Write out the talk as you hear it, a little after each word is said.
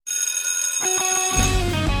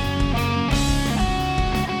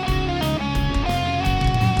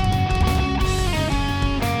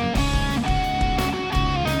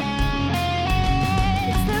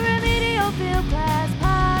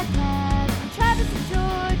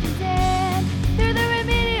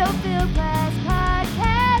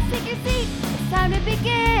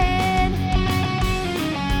begin.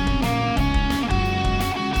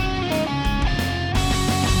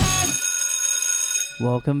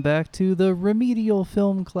 Welcome back to the Remedial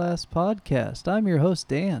Film Class Podcast. I'm your host,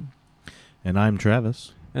 Dan. And I'm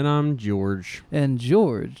Travis. And I'm George. And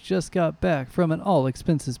George just got back from an all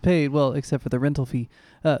expenses paid, well, except for the rental fee,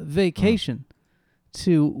 vacation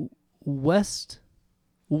to Westworld.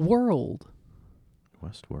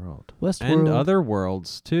 Westworld. And other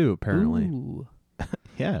worlds, too, apparently. Ooh.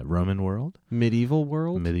 Yeah, Roman world. Medieval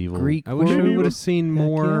world? Medieval. Greek I wish world. we would have seen Heck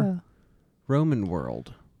more yeah. Roman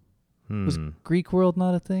world. Was Greek world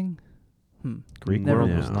not a thing? Greek Never world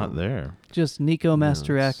know. was not there. Just Nico No,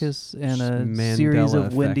 Mastorakis and just a Mandela series of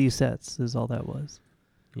effect. windy sets is all that was.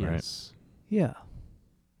 Yes. Yeah.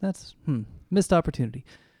 That's missed opportunity.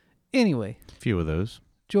 Anyway, Few of those.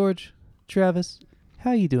 George, Travis,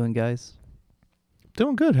 how you doing, guys?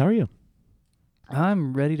 Doing good. How are you?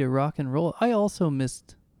 I'm ready to rock and roll. I also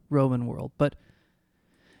missed Roman world, but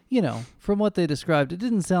you know, from what they described, it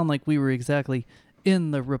didn't sound like we were exactly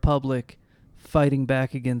in the Republic fighting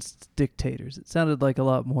back against dictators. It sounded like a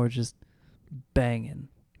lot more just banging.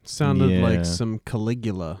 Sounded Yeah. like some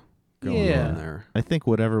Caligula going Yeah. on there. I think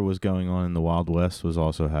whatever was going on in the Wild West was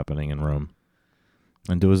also happening in Rome.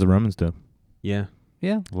 And do as the Romans do. Yeah.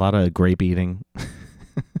 Yeah. A lot of grape eating.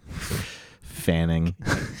 Fanning.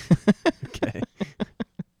 Okay.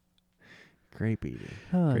 Grape eating.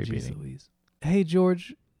 Oh, Great jeez meeting. Louise. Hey,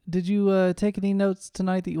 George, did you take any notes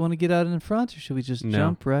tonight that you want to get out in front, or should we just No.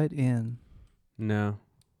 jump right in? No.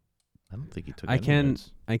 I don't think he took I any can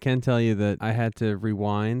notes. I can tell you that I had to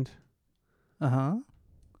rewind Uh-huh.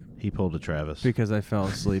 He pulled a Travis. because I fell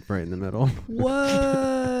asleep right in the middle.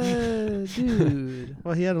 What? Dude.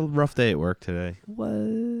 Well, he had a rough day at work today.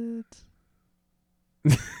 What?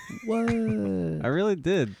 What? I really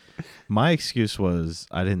did. My excuse was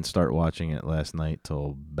I didn't start watching it last night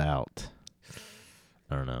till about,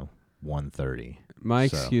 I don't know, 1:30. My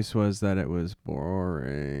So. excuse was that it was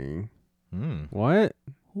boring. Hmm. What?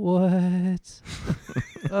 What?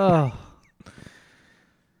 Oh.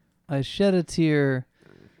 I shed a tear.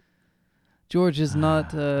 George is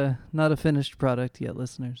not a finished product yet,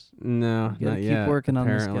 listeners. No, You gotta not keep yet. working on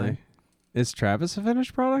this apparently. guy. Is Travis a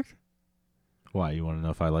finished product? Why? You want to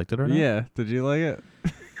know if I liked it or not? Yeah. Did you like it?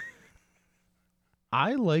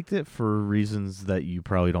 I liked it for reasons that you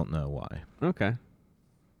probably don't know why. Okay.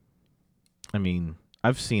 I mean,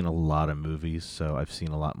 I've seen a lot of movies, so I've seen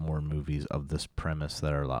a lot more movies of this premise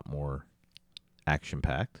that are a lot more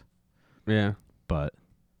action-packed. Yeah. But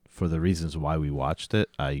for the reasons why we watched it,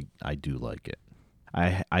 I do like it.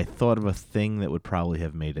 I thought of a thing that would probably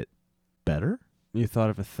have made it better. You thought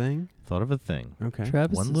of a thing? Thought of a thing. Okay.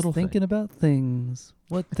 Travis One is little thinking about things.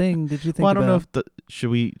 What thing did you think Well, I don't know about? if should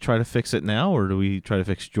we try to fix it now, or do we try to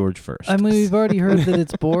fix George first? I mean, we've already heard that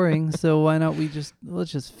it's boring, so why not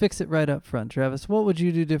let's just fix it right up front. Travis, what would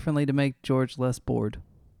you do differently to make George less bored?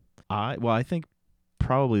 I think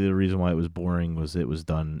probably the reason why it was boring was it was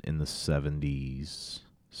done in the 70s.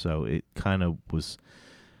 So it kind of was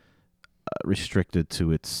restricted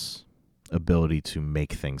to its ability to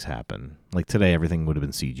make things happen. Like today, everything would have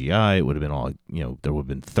been CGI. It would have been all, there would have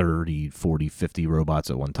been 30, 40, 50 robots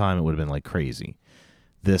at one time. It would have been like crazy.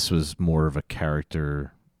 This was more of a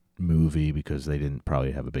character movie because they didn't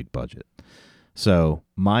probably have a big budget. So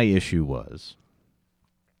my issue was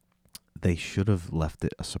they should have left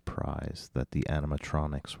it a surprise that the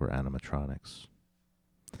animatronics were animatronics.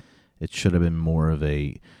 It should have been more of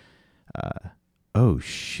a, oh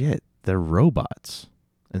shit, they're robots.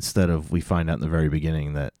 Instead of we find out in the very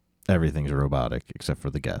beginning that everything's robotic except for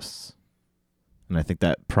the guests. And I think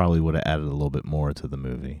that probably would have added a little bit more to the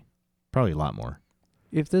movie. Probably a lot more.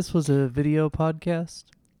 If this was a video podcast,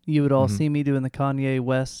 you would all Mhm. see me doing the Kanye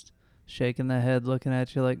West, shaking the head, looking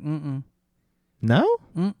at you like, No?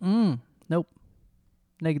 nope,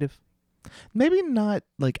 negative. Maybe not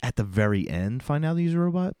like at the very end find out he's a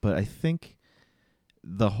robot, but I think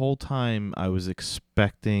the whole time I was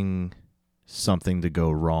expecting something to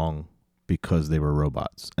go wrong because they were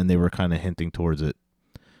robots, and they were kind of hinting towards it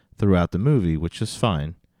throughout the movie, which is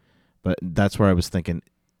fine. But that's where I was thinking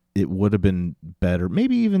it would have been better,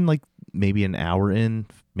 maybe an hour in,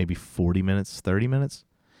 maybe 40 minutes, 30 minutes.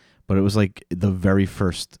 But it was like the very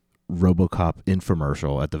first RoboCop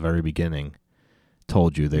infomercial at the very beginning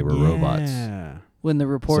told you they were robots. Yeah. When the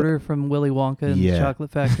reporter from Willy Wonka and the Yeah.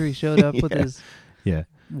 Chocolate Factory showed up with Yeah. his Yeah.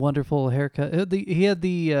 wonderful haircut. He had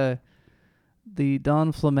the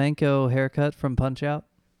Don Flamenco haircut from Punch-Out.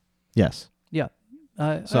 Yes. Yeah.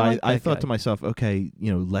 So like I that thought guy. to myself, okay,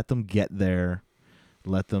 let them get there,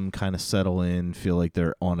 let them kind of settle in, feel like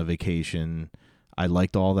they're on a vacation. I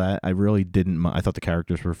liked all that. I really didn't. I thought the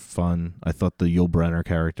characters were fun. I thought the Yul Brynner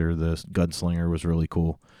character, the gunslinger, was really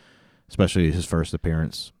cool, especially his first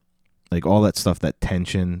appearance. Like all that stuff, that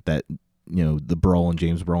tension, that the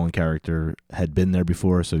James Brolin character had been there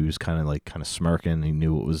before, so he was kind of smirking. He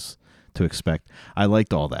knew what was to expect. I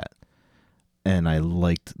liked all that, and I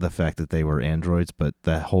liked the fact that they were androids. But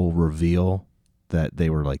that whole reveal that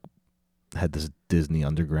they were had this Disney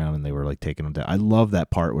underground and they were taking them down. I love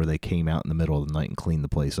that part where they came out in the middle of the night and cleaned the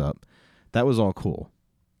place up. That was all cool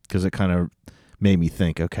because it kind of made me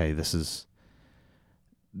think, okay,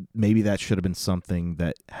 maybe that should have been something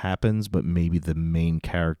that happens, but maybe the main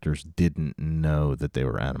characters didn't know that they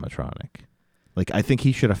were animatronic. I think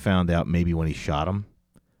he should have found out maybe when he shot him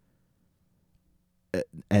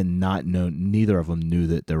and not known. Neither of them knew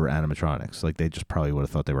that they were animatronics. They just probably would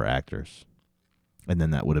have thought they were actors. And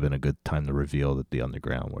then that would have been a good time to reveal that the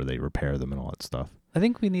underground where they repair them and all that stuff. I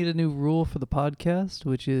think we need a new rule for the podcast,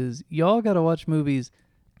 which is y'all got to watch movies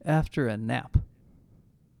after a nap.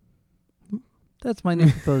 That's my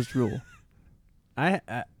new proposed rule. I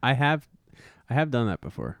have done that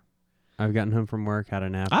before. I've gotten home from work, had a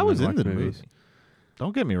nap. I and was then into watched the movies. movie.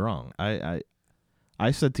 Don't get me wrong.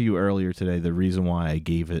 I said to you earlier today the reason why I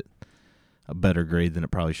gave it a better grade than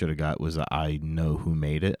it probably should have got was that I know who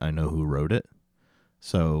made it. I know who wrote it.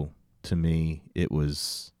 So to me, it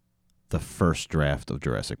was the first draft of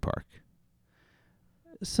Jurassic Park.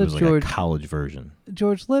 So it was George, a college version.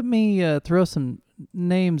 George, let me throw some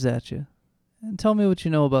names at you, and tell me what you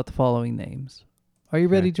know about the following names. Are you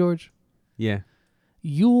ready, George? Yeah.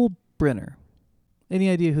 Yul Brynner. Any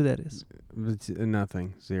idea who that is?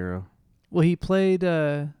 Nothing. Zero. Well, he played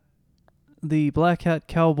the Black Hat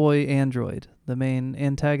Cowboy android, the main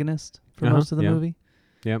antagonist for most of the movie.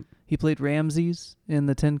 Yep. He played Ramses in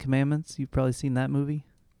the 10 Commandments. You've probably seen that movie.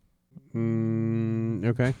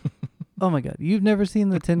 Okay. Oh my God, you've never seen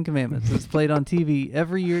the 10 Commandments? It's played on TV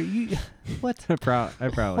every year. What? I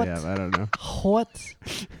probably have. I don't know. What?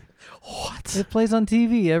 It plays on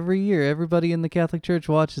TV every year. Everybody in the Catholic Church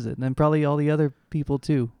watches it, and probably all the other people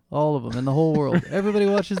too. All of them in the whole world. Everybody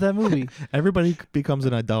watches that movie. Everybody becomes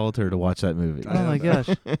an idolater to watch that movie. Oh my gosh.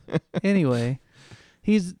 Anyway,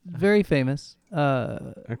 he's very famous.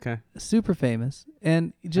 Okay. Super famous,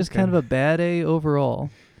 and just kind of a bad A overall.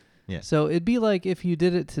 Yeah. So it'd be like if you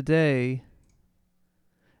did it today,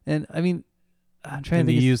 and I mean, I'm trying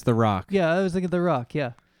to think. Use The Rock. Yeah, I was thinking The Rock.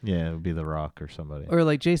 Yeah. Yeah, it would be The Rock or somebody. Or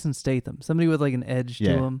like Jason Statham, somebody with an edge to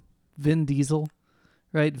him. Vin Diesel,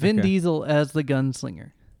 right? Vin Diesel as the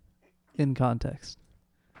gunslinger, in context.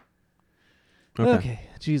 Okay.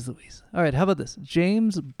 Jeez Louise. All right, how about this?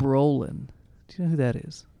 James Brolin. Do you know who that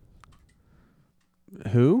is?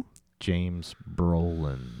 Who? James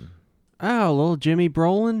Brolin. Oh, little Jimmy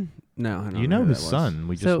Brolin? No, I don't know. You know who his that was. son.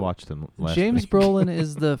 We just watched him last James week. Brolin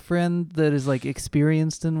is the friend that is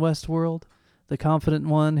experienced in Westworld, the confident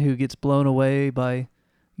one who gets blown away by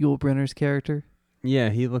Yul Brynner's character. Yeah,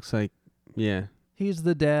 he looks like, He's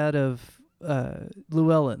the dad of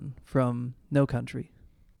Llewellyn from No Country.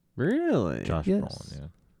 Really? Josh Yes. Brolin, yeah.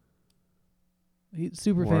 He's a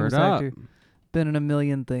super Word famous up. actor. Been in a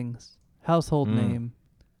million things. Household name.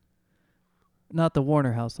 Not the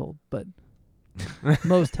Warner household, but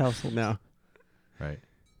most households. No. Right.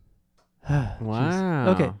 Jeez. Wow.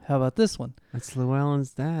 Okay, how about this one? That's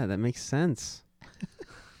Llewellyn's dad. That makes sense.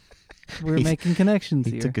 We're making connections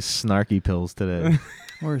He here. took his snarky pills today.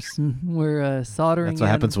 We're soldering. That's what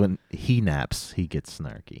happens when he naps. He gets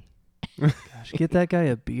snarky. Gosh, get that guy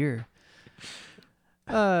a beer.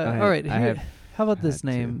 All right. How about this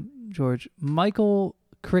name, George? Michael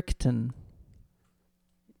Crichton.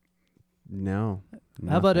 No.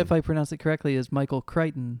 How about if nothing. I pronounce it correctly as Michael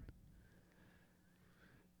Crichton?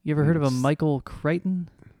 You ever heard of a Michael Crichton?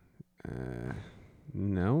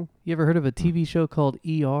 No. You ever heard of a TV show called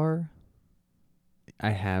ER?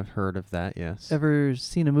 I have heard of that, yes. Ever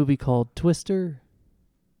seen a movie called Twister?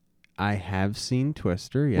 I have seen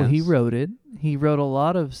Twister, yes. Well, he wrote it. He wrote a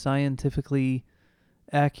lot of scientifically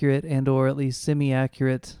accurate and or at least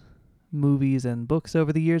semi-accurate movies and books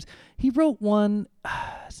over the years. He wrote one,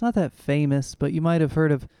 it's not that famous, but you might have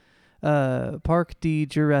heard of Parc de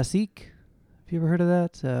Jurassique. Have you ever heard of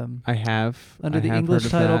that? I have. Under I the have English heard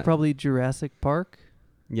of title, that. probably Jurassic Park.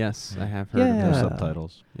 Yes, I have heard No of Yeah. that.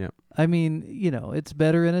 subtitles. Yep. I mean, it's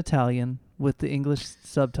better in Italian with the English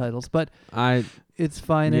subtitles, but it's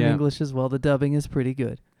fine in English as well. The dubbing is pretty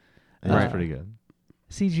good. That's pretty good.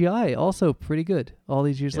 CGI also pretty good all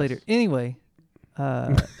these years Yes. later. Anyway,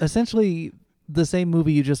 essentially the same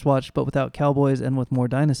movie you just watched, but without cowboys and with more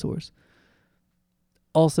dinosaurs.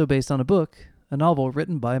 Also based on a book, a novel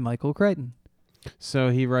written by Michael Crichton. So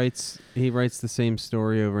he writes the same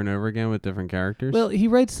story over and over again with different characters. Well, he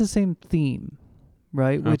writes the same theme,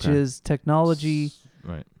 right? Which Okay. is technology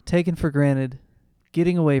Right. taken for granted,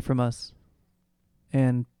 getting away from us,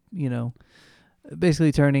 and,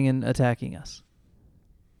 basically turning and attacking us.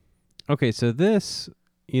 Okay, so this,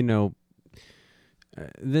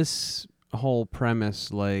 this whole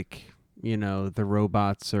premise, like, the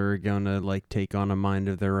robots are gonna like take on a mind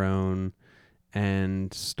of their own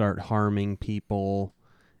and start harming people,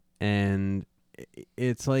 and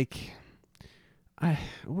it's like,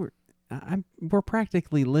 we're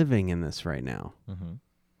practically living in this right now, Mm-hmm.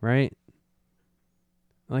 right?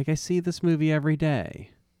 Like, I see this movie every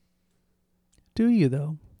day. Do you,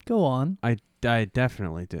 though? Go on. I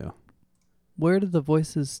definitely do. Where did the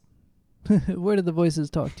voices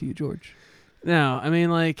talk to you, George? No, I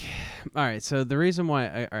mean, like, all right, so the reason why,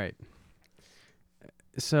 all right,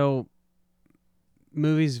 so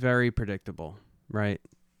movies very predictable, right?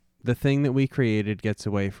 The thing that we created gets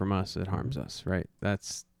away from us, it harms us, right?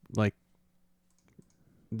 That's like,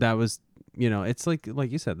 that was, it's like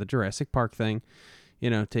you said, the Jurassic Park thing,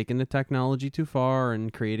 taking the technology too far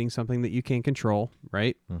and creating something that you can't control,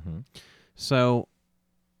 right? Mm-hmm. So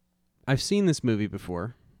I've seen this movie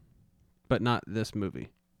before, but not this movie.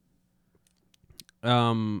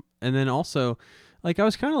 And then also, like, I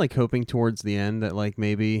was kind of like hoping towards the end that like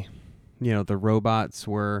maybe, the robots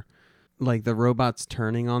were like, the robots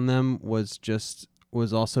turning on them was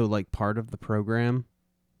also like part of the program,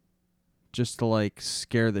 just to like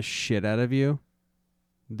scare the shit out of you,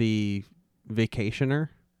 the vacationer.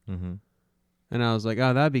 Mm-hmm. And I was like,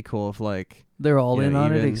 oh, that'd be cool if like They're all in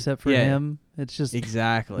on it even- except for yeah. him. It's just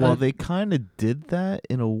exactly. Well, they kind of did that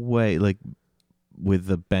in a way, like with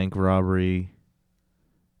the bank robbery,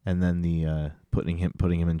 and then the putting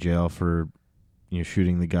him in jail for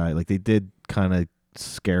shooting the guy. Like, they did kind of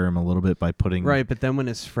scare him a little bit by putting right, but then when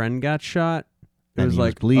his friend got shot, it and was he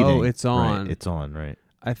like, bleeding. oh, it's on. Right, it's on, right?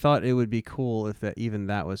 I thought it would be cool if that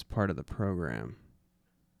was part of the program.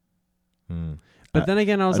 Mm. But then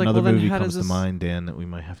again, I was like, Another well, then movie how comes does this? to mind, Dan, that we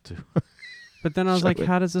might have to. But then I was show like, it.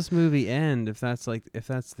 how does this movie end? If that's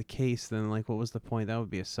the case, then like, what was the point? That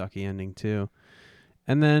would be a sucky ending too.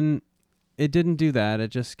 And then it didn't do that. It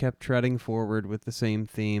just kept treading forward with the same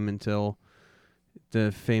theme until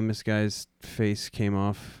the famous guy's face came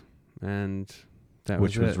off, and that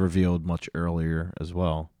Which was it. revealed much earlier as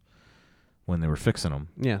well, when they were fixing him.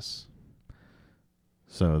 Yes.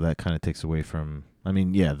 So that kind of takes away from. I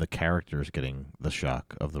mean, yeah, the character is getting the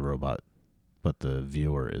shock of the robot, but the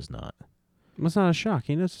viewer is not. Well, it's not a shock.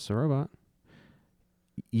 He knows it's a robot.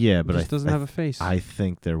 Yeah, but It just doesn't have a face. I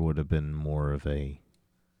think there would have been more of a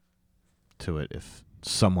to it if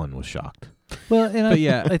someone was shocked. Well, and But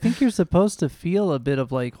yeah. I think you're supposed to feel a bit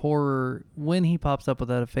of like horror when he pops up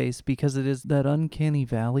without a face, because it is that uncanny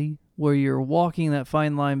valley where you're walking that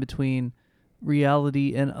fine line between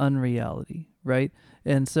reality and unreality, right?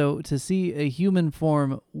 And so to see a human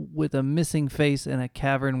form with a missing face in a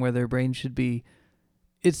cavern where their brain should be,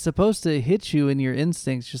 it's supposed to hit you in your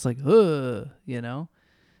instincts, just like, ugh, And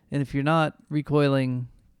if you're not recoiling,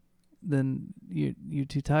 then you're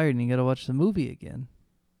too tired and you got to watch the movie again.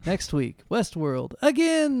 Next week, Westworld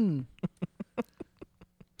again.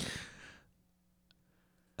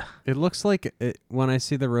 It looks like when I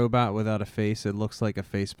see the robot without a face, it looks like a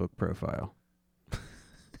Facebook profile.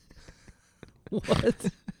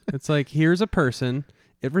 What? It's like, here's a person.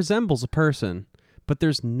 It resembles a person, but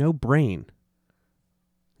there's no brain.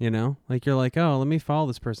 Like, you're like, oh, let me follow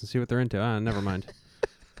this person, see what they're into. Ah, never mind.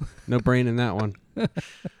 No brain in that one.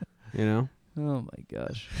 Oh my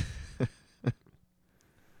gosh.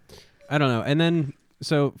 I don't know. And then,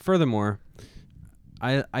 so furthermore,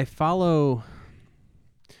 I follow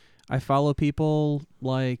people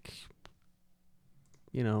like,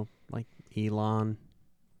 like Elon,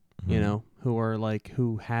 Mhm.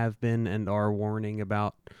 who have been and are warning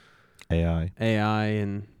about AI.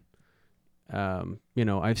 and,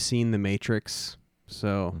 I've seen The Matrix,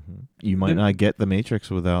 so. Mhm. You might not get The Matrix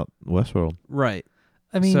without Westworld. Right.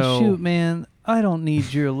 I mean, So- shoot, man. I don't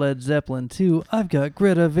need your Led Zeppelin 2. I've got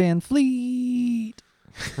Greta Van Fleet.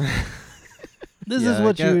 This Yeah, is I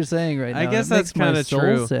what guess- you were saying right now. I guess It makes that's kinda my soul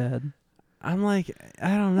true. sad. I'm like,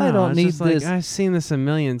 I don't know. I don't It's need just like, this- I've seen this a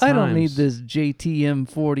million times. I don't need this JTM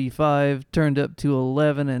 45 turned up to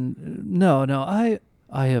 11 and no, I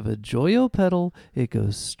have a Joyo pedal. It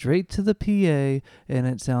goes straight to the PA and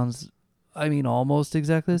it sounds, almost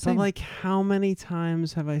exactly the But same. like, how many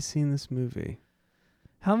times have I seen this movie?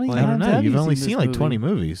 How many I times don't know. have You've you only seen seen this like 20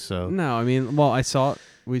 movie? movies, so No, well, I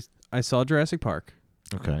saw Jurassic Park.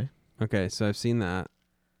 okay. Okay, so I've seen that.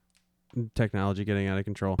 technology getting out of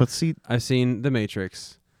control. But see, I've seen The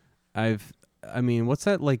Matrix. I mean, what's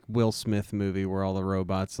that like Will Smith movie where all the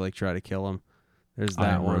robots like try to kill him? There's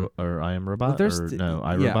that one. I Am Robot. There's or no,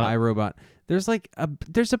 I yeah, Robot. iRobot. There's like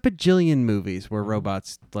there's a bajillion movies where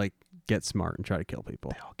robots like get smart and try to kill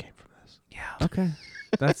people. They all came from this. Yeah. Okay,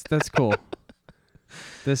 that's cool.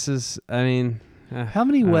 This is, I mean, How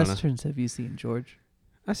many I don't know. westerns have you seen, George?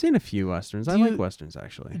 I've seen a few westerns. I Do like you- westerns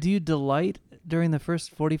actually. Do you delight during the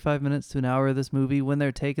first 45 minutes to an hour of this movie when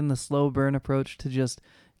they're taking the slow burn approach to just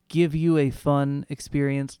give you a fun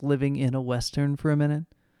experience living in a western for a minute?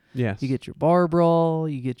 Yes. You get your bar brawl,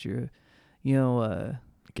 you get your, Get your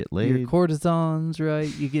laid. courtesans,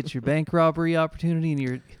 right? You get your bank robbery opportunity and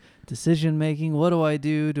your decision making. What do I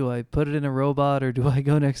do? Do I put it in a robot or do I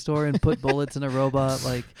go next door and put bullets in a robot?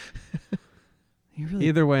 Like, you really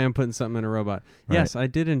Either way, I'm putting something in a robot. Right. Yes, I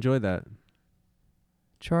did enjoy that.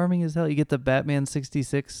 charming as hell. You get the Batman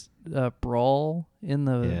 66 brawl in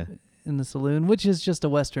the saloon, which is just a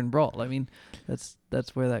western brawl. I mean, that's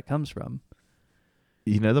where that comes from.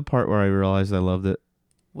 You know the part where I realized I loved it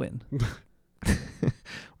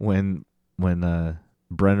When when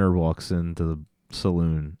Brenner walks into the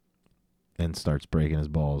saloon and starts breaking his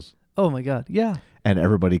balls, oh my god, yeah. and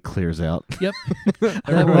everybody clears out. Yep. That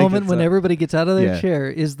Everybody moment gets when up. everybody gets out of their Yeah. chair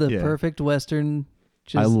is the Yeah. perfect western.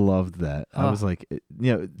 I Just loved that. I was Ah. like,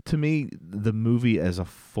 to me, the movie as a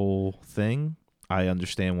full thing, I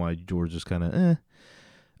understand why George is kind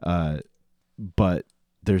of but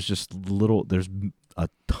there's there's a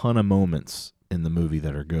ton of moments in the movie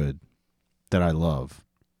that are good that I love.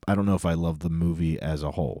 I don't know if I love the movie as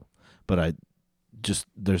a whole, but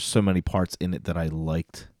there's so many parts in it that I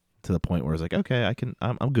liked to the point where I was like, okay,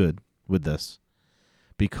 I'm good with this.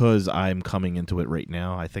 Because I'm coming into it right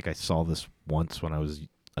now. I think I saw this once when I was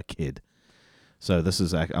a kid. So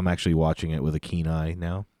I'm actually watching it with a keen eye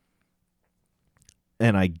now.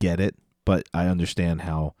 And I get it, but I understand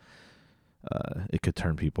how it could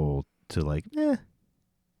turn people to like,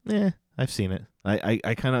 I've seen it.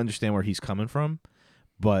 I kind of understand where he's coming from,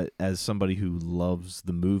 but as somebody who loves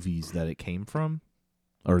the movies that it came from,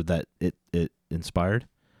 or that it inspired,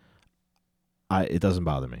 it doesn't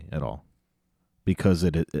bother me at all. Because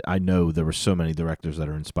I know there were so many directors that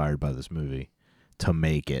are inspired by this movie to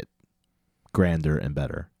make it grander and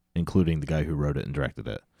better, including the guy who wrote it and directed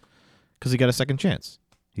it. Because he got a second chance.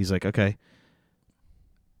 He's like, okay,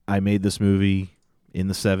 I made this movie in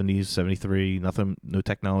the 70s, 73, no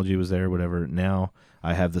technology was there, whatever. Now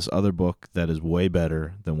I have this other book that is way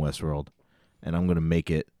better than Westworld, and I'm going to make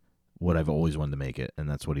it what I've always wanted to make it, and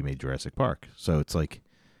that's what he made Jurassic Park. So it's like,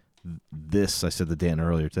 this, I said to Dan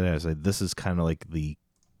earlier today, I said, this is kind of like the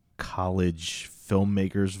college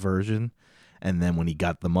filmmaker's version. And then when he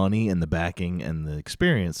got the money and the backing and the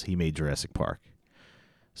experience, he made Jurassic Park.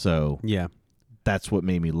 So Yeah. that's what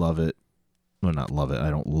made me love it. Well, not love it.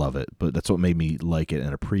 I don't love it, but that's what made me like it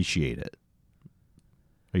and appreciate it.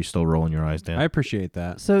 Are you still rolling your eyes, Dan? I appreciate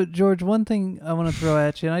that. So, George, one thing I want to throw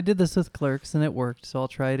at you, and I did this with Clerks, and it worked, so I'll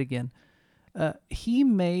try it again. He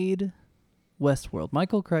made Westworld.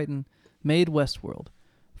 Michael Crichton made Westworld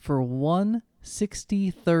for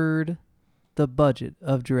 1/63rd the budget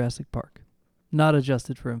of Jurassic Park, not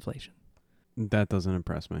adjusted for inflation. That doesn't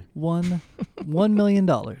impress me. $1 million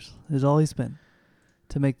is all he spent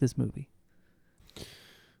to make this movie.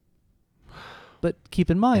 But keep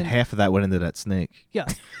in mind, and half of that went into that snake. yeah,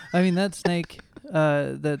 I mean that snake,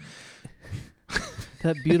 that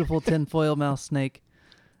beautiful tinfoil mouse snake.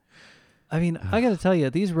 I mean, I got to tell you,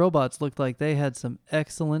 these robots looked like they had some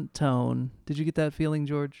excellent tone. Did you get that feeling,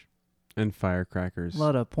 George? And firecrackers. A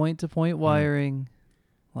lot of point-to-point wiring,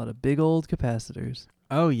 a lot of big old capacitors.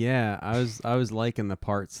 Oh yeah, I was liking the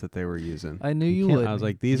parts that they were using. I knew you can't- would. I was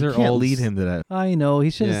like, these You are can't old. lead him to that. I know. He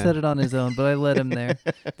should have Yeah. said it on his own, but I let him there.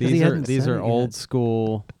 'Cause he These hadn't are said it old yet.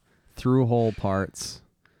 school through hole parts.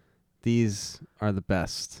 These are the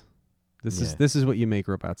best. This Yeah. is what you make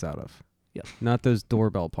robots out of. Yep. Not those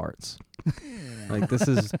doorbell parts. Like this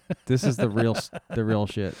is the real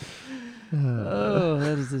shit. Oh,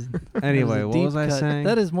 that is Anyway, that is a what deep was I cut. saying?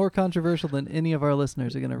 That is more controversial than any of our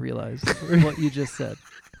listeners are going to realize what you just said.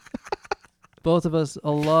 Both of us,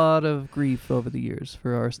 a lot of grief over the years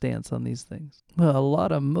for our stance on these things. Well, a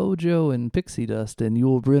lot of mojo and pixie dust and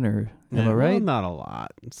Yul Brynner. Am I Well, right? not a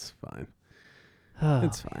lot. It's fine.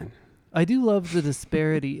 It's fine. I do love the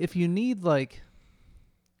disparity. If you need like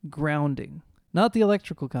grounding, not the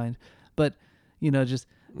electrical kind, but just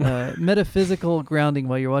metaphysical grounding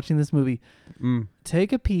while you're watching this movie, Mm.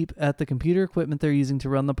 take a peep at the computer equipment they're using to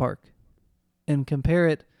run the park and compare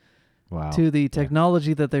it Wow. to the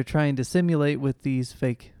technology that they're trying to simulate with these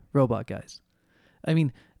fake robot guys. I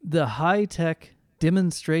mean, the high-tech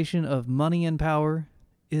demonstration of money and power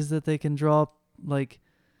is that they can draw like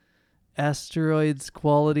asteroids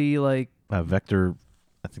quality, like Vector.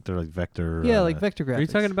 I think they're like vector. like vector graphics. Are you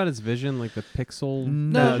talking about his vision, like the pixel?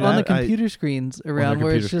 No, No, on the I- computer screens around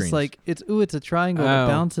where it's computer just screens. like it's a triangle that Oh.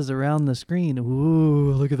 bounces around the screen.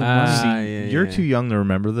 Ooh, look at the money. See, yeah, you're yeah. too young to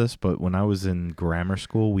remember this, but when I was in grammar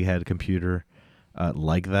school, we had a computer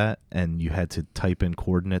like that, and you had to type in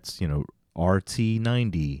coordinates,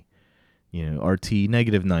 RT90, RT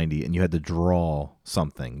 -90, and you had to draw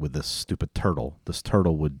something with this stupid turtle. This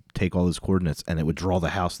turtle would take all those coordinates, and it would draw the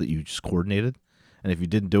house that you just coordinated. And if you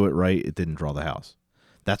didn't do it right, it didn't draw the house.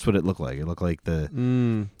 That's what it looked like. It looked like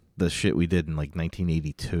the shit we did in like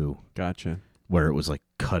 1982, Gotcha. where it was like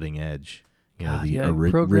cutting edge. God, The yeah,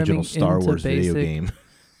 original programming Star into Wars video BASIC. game.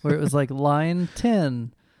 Where it was like line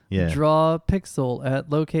 10, Yeah. draw a pixel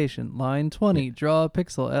at location. Line 20, draw a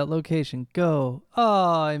pixel at location. Go.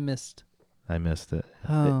 Oh, I missed. I missed it.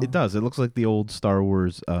 Oh. It does. It looks like the old Star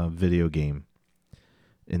Wars video game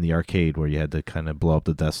in the arcade where you had to kind of blow up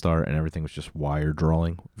the Death Star and everything was just wire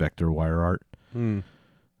drawing, vector wire art.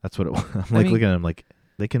 That's what it was. I'm like mean- looking at them like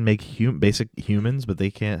they can make basic humans, but they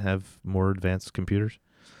can't have more advanced computers.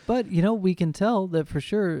 But, we can tell that for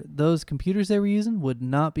sure those computers they were using would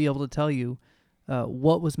not be able to tell you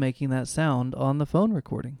what was making that sound on the phone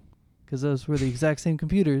recording. Because those were the exact same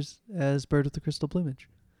computers as Bird with the Crystal Plumage.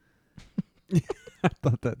 I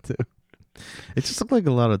thought that too. It just looked like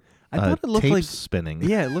a lot of I thought it looked tapes like spinning.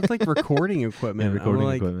 yeah, it looked like recording equipment. recording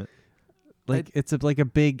like, equipment. Like it's like a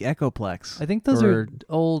big Echoplex. I think those Or- are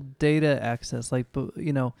old data access, like,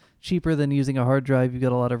 cheaper than using a hard drive. You've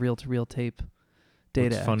got a lot of reel-to-reel tape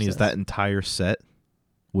data What's funny is access. that entire set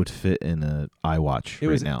would fit in a iWatch It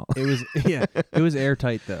right was now. It was it was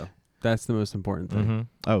airtight though. That's the most important thing. Mhm.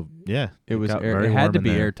 Oh yeah, It was got air, very it had warm to in be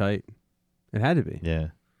there. airtight. It had to be. Yeah.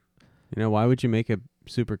 Why would you make a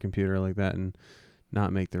supercomputer like that and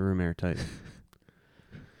not make the room airtight?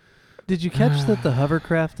 Did you catch that the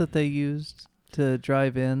hovercraft that they used to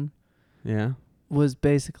drive in Yeah. was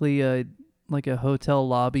basically a hotel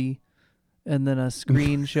lobby and then a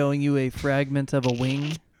screen showing you a fragment of a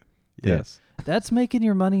wing? Yeah. Yes. That's making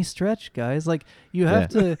your money stretch, guys. Like, you have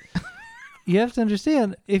to you have to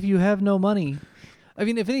understand, if you have no money, I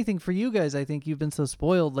mean, if anything, for you guys, I think you've been so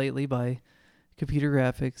spoiled lately by computer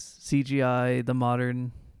graphics, CGI, the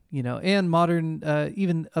modern, and modern,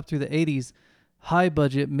 even up through the 80s, high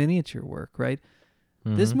budget miniature work, right?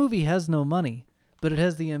 This Mhm. movie has no money, but it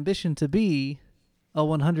has the ambition to be a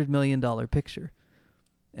 $100 million picture.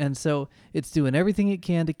 And so it's doing everything it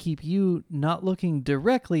can to keep you not looking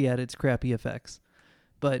directly at its crappy effects,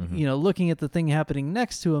 but, looking at the thing happening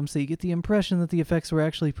next to them, so you get the impression that the effects were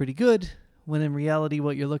actually pretty good, when in reality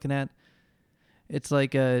what you're looking at, it's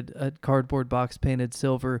like a cardboard box painted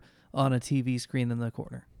silver on a TV screen in the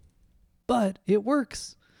corner. But it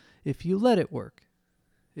works if you let it work.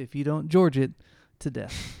 If you don't George it to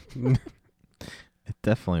death. It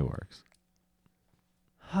definitely works.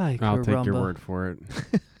 Hi, I'll take your caramba. word for it.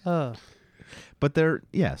 But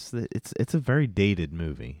it's a very dated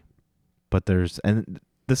movie. But and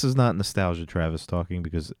this is not nostalgia, Travis talking,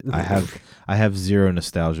 because I have zero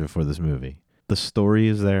nostalgia for this movie. The story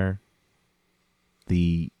is there.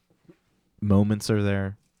 The moments are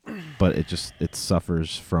there, but it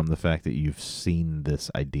suffers from the fact that you've seen this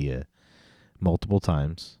idea multiple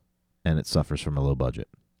times, and it suffers from a low budget.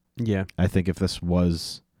 Yeah. I think if this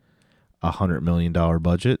was $100 million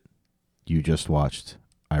budget, you just watched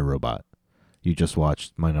iRobot. You just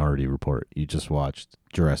watched Minority Report. You just watched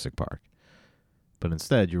Jurassic Park. But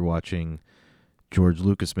instead, you're watching George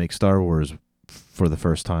Lucas make Star Wars for the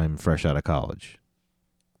first time fresh out of college.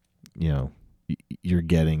 You're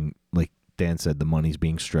getting, like Dan said, the money's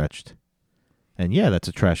being stretched. And yeah, that's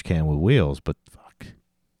a trash can with wheels, but fuck.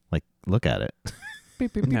 Like, look at it.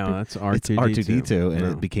 Beep, beep, beep, No, beep. that's R2D2. It's R2D2, and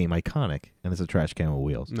No. it became iconic, and it's a trash can with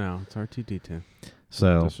wheels. No, it's R2D2.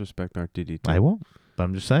 So Disrespect R2D2. I won't. But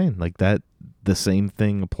I'm just saying, like that, the same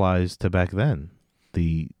thing applies to back then.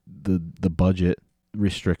 The budget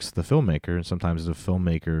restricts the filmmaker, and sometimes the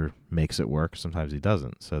filmmaker makes it work, sometimes he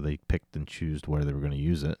doesn't. So they picked and chose where they were going to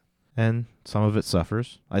use it, and some of it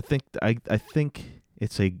suffers. I think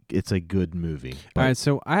it's a good movie. All right,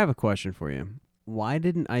 so I have a question for you. Why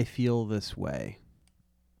didn't I feel this way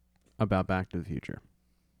about Back to the Future?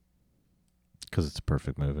 Because it's a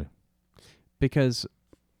perfect movie. Because,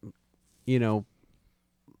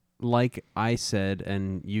 like I said,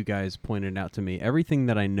 and you guys pointed out to me, everything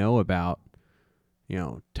that I know about,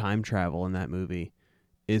 time travel in that movie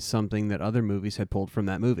is something that other movies had pulled from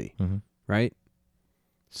that movie, Mm-hmm. right?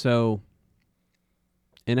 So,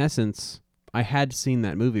 in essence, I had seen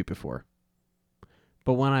that movie before.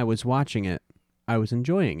 But when I was watching it, I was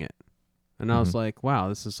enjoying it. And I was like, wow,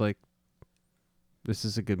 this is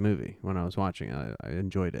a good movie. When I was watching it, I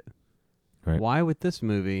enjoyed it. Right. Why with this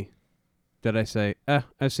movie did I say,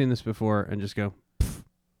 I've seen this before, and just go,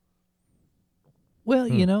 Well,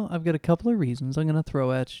 you know, I've got a couple of reasons I'm going to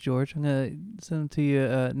throw at you, George. I'm going to send them to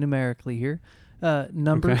you numerically here.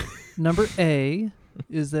 Number A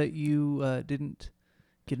is that you didn't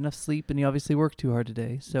get enough sleep, and you obviously worked too hard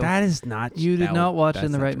today. So that is not... you did not watch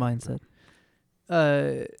in the right mindset.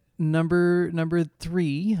 Number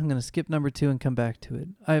 3, I'm going to skip number 2 and come back to it.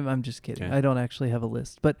 I'm just kidding. Okay. I don't actually have a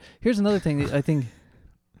list. But here's another thing that I think...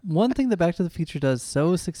 One thing that Back to the Future does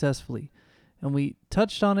so successfully, and we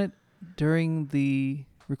touched on it during the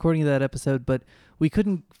recording of that episode, but we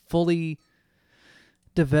couldn't fully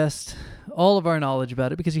divest all of our knowledge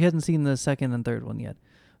about it because you hadn't seen the second and third one yet.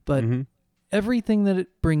 But everything that it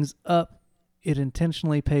brings up, it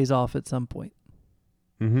intentionally pays off at some point.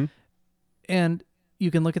 And you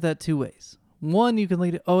can look at that 2 ways. One, you can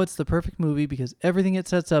look at, it's the perfect movie because everything it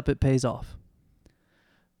sets up, it pays off.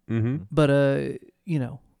 But,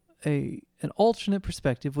 an alternate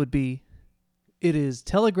perspective would be it is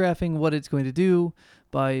telegraphing what it's going to do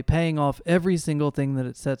by paying off every single thing that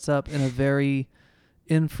it sets up in a very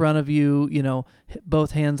in front of you,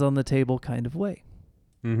 both hands on the table kind of way.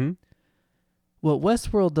 What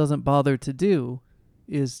Westworld doesn't bother to do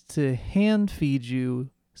is to hand feed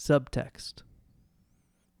you subtext,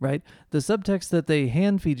 right? The subtext that they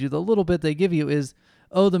hand feed you, the little bit they give you is,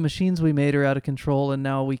 the machines we made are out of control and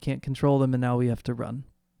now we can't control them and now we have to run.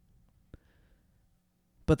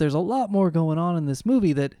 But there's a lot more going on in this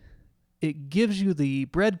movie that it gives you the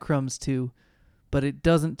breadcrumbs to, but it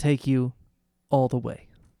doesn't take you all the way.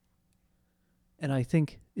 And I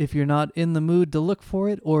think if you're not in the mood to look for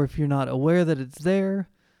it, or if you're not aware that it's there,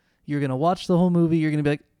 you're going to watch the whole movie, you're going to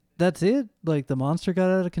be like, that's it? Like the monster got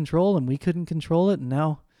out of control and we couldn't control it, and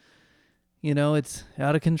now, it's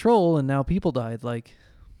out of control and now people died. Like,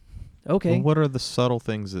 okay. Well, what are the subtle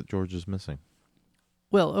things that George is missing?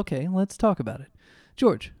 Well, okay, let's talk about it.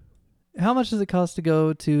 George, how much does it cost to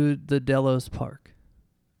go to the Delos Park?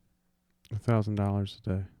 $1,000 a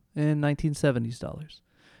day. In 1970s dollars.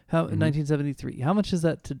 1973. How much is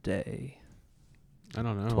that today? I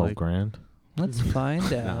don't know. 12 grand. Let's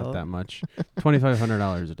find out. Not that much.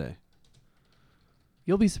 $2,500 a day.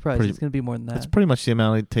 You'll be surprised. It's going to be more than that. That's pretty much the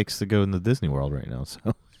amount it takes to go into Disney World right now. So,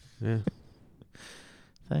 yeah.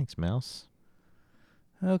 Thanks, Mouse.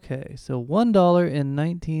 Okay, so $1 in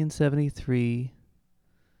 1973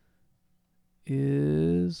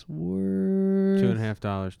 is worth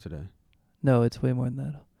 $2.50 today. No, it's way more than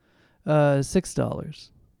that. $6.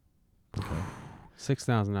 Okay.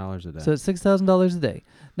 $6,000 a day. So it's $6,000 a day.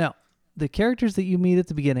 Now, the characters that you meet at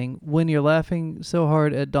the beginning, when you're laughing so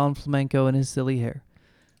hard at Don Flamenco and his silly hair,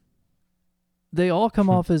 they all come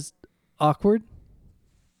off as awkward,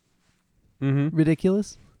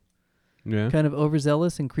 ridiculous, kind of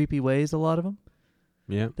overzealous in creepy ways, a lot of them.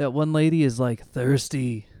 Yeah. That one lady is like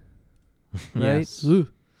thirsty, right? Yes. Ooh,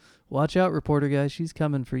 watch out, reporter guy. She's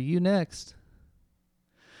coming for you next.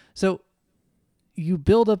 So you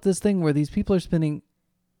build up this thing where these people are spending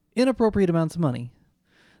inappropriate amounts of money.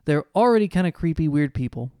 They're already kind of creepy, weird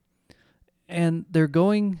people. And they're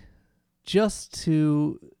going just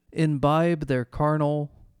to imbibe their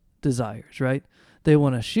carnal desires, right? They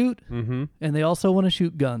want to shoot, and they also want to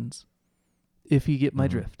shoot guns, if you get my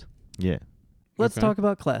drift. Yeah. Let's talk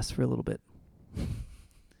about class for a little bit.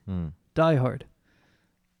 Die Hard.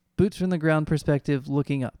 Boots from the ground perspective,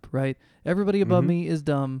 looking up, right? Everybody above me is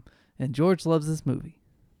dumb, and George loves this movie.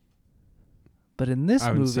 But in this movie...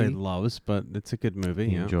 I wouldn't say loves, but it's a good movie.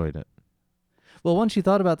 He enjoyed it. Well, once you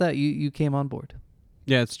thought about that, you came on board.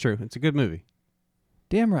 Yeah, it's true. It's a good movie.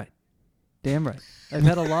 Damn right. Damn right. I've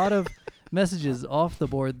had a lot of messages off the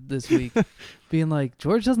board this week being like,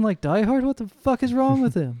 George doesn't like Die Hard? What the fuck is wrong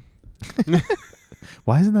with him?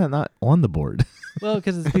 Why isn't that not on the board? Well,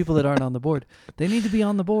 because it's people that aren't on the board. They need to be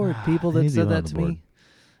on the board. People that said that to me.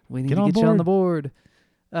 We need to get you on the board.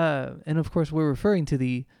 And of course, we're referring to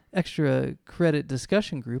the extra credit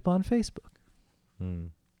discussion group on Facebook.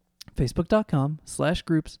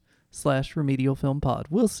 Facebook.com/groups/remedialfilmpod.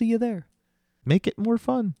 We'll see you there. Make it more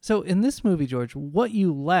fun. So in this movie, George, what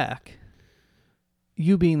you lack,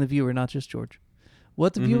 you being the viewer, not just George,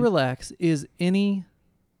 what the viewer lacks is any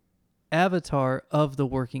avatar of the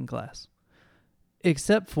working class,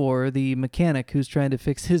 except for the mechanic who's trying to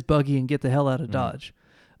fix his buggy and get the hell out of Dodge.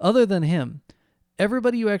 Other than him,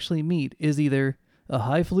 everybody you actually meet is either a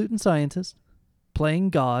highfalutin scientist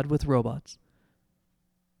playing God with robots,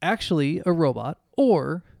 actually a robot,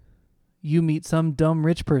 or you meet some dumb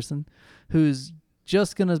rich person who's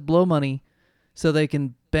just going to blow money so they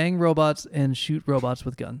can bang robots and shoot robots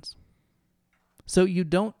with guns. So you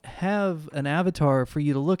don't have an avatar for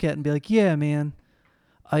you to look at and be like, yeah, man,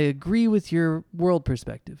 I agree with your world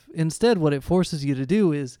perspective. Instead, what it forces you to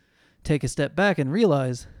do is take a step back and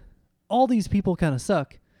realize all these people kind of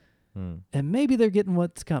suck, and maybe they're getting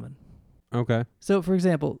what's coming. Okay. So, for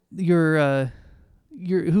example, the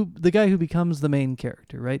guy who becomes the main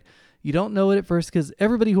character, right? You don't know it at first because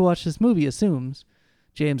everybody who watched this movie assumes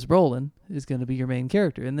James Brolin is going to be your main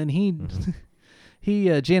character, and then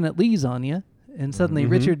he Janet Leigh's on you, and suddenly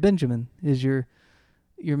Richard Benjamin is your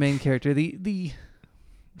main character. The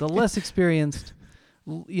less experienced,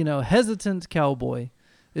 hesitant cowboy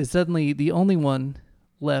is suddenly the only one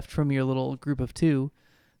left from your little group of two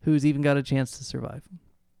who's even got a chance to survive.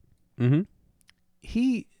 Mm-hmm.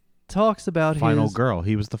 He talks about final girl.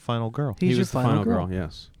 He was the final girl. He was the final girl.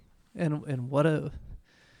 Yes. And what a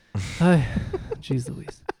jeez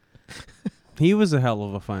Louise. He was a hell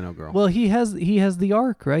of a final girl. Well, he has the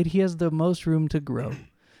arc, right? He has the most room to grow.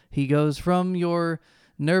 He goes from your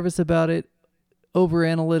nervous about it, over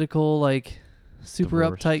analytical, like super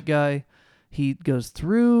Divorced. uptight guy. He goes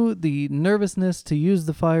through the nervousness to use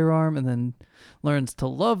the firearm and then learns to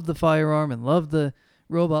love the firearm and love the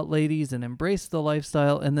robot ladies and embrace the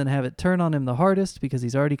lifestyle and then have it turn on him the hardest because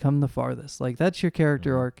he's already come the farthest. Like, that's your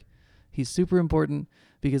character arc. He's super important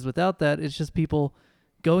because without that, it's just people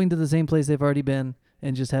going to the same place they've already been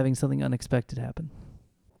and just having something unexpected happen.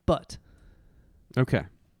 But okay.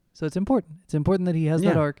 so it's important. It's important that he has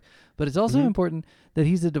that arc, but it's also important that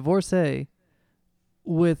he's a divorcee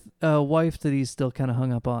with a wife that he's still kind of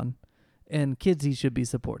hung up on and kids he should be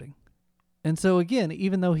supporting. And so again,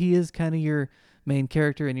 even though he is kind of your main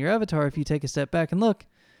character in your avatar, if you take a step back and look,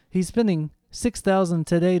 he's spending $6,000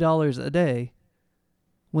 today dollars a day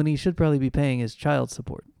when he should probably be paying his child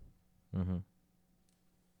support. Mm-hmm.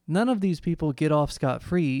 None of these people get off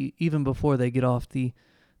scot-free even before they get off the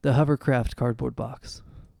hovercraft cardboard box.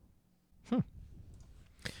 I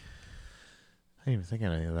didn't even think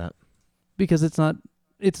of any of that. Because it's not,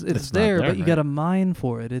 it's there, but you right? got to mine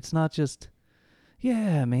for it. It's not just,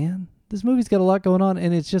 yeah, man, this movie's got a lot going on,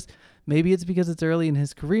 and it's just, maybe it's because it's early in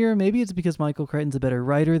his career. Maybe it's because Michael Crichton's a better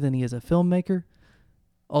writer than he is a filmmaker.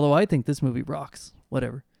 Although I think this movie rocks.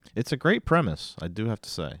 Whatever. It's a great premise, I do have to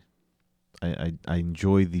say. I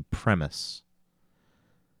enjoy the premise.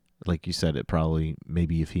 Like you said, it probably,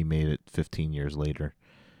 maybe if he made it 15 years later,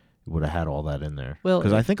 it would have had all that in there. Well,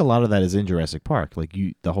 because I think a lot of that is in Jurassic Park. Like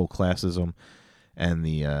the whole classism and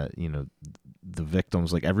the the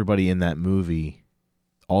victims, like everybody in that movie,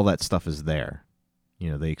 all that stuff is there.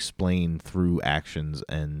 They explain through actions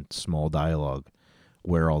and small dialogue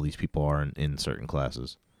where all these people are in certain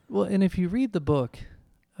classes. Well, and if you read the book,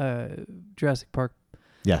 Jurassic Park,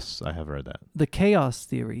 Yes, I have read that. the chaos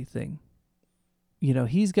theory thing,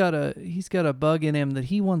 he's got a bug in him that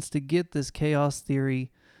he wants to get this chaos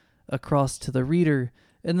theory across to the reader,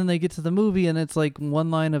 and then they get to the movie and it's like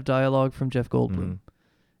one line of dialogue from Jeff Goldblum. Mm-hmm.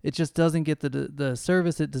 It just doesn't get the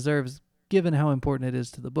service it deserves given how important it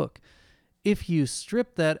is to the book. If you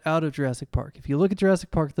strip that out of Jurassic Park, if you look at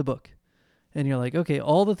Jurassic Park the book and you're like, okay,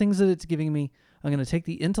 all the things that it's giving me, I'm going to take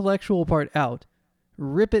the intellectual part out,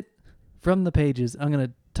 rip it from the pages, I'm going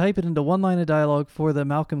to type it into one line of dialogue for the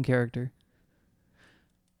Malcolm character,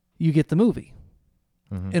 you get the movie.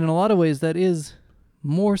 Mm-hmm. And in a lot of ways, that is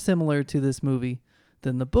more similar to this movie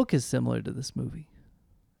than the book is similar to this movie.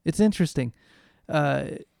 It's interesting.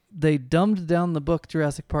 They dumbed down the book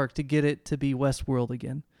Jurassic Park to get it to be Westworld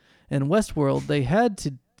again. And Westworld, they had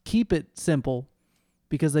to keep it simple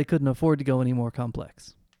because they couldn't afford to go any more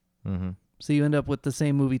complex. Mm-hmm. So you end up with the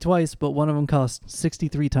same movie twice, but one of them costs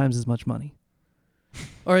 63 times as much money.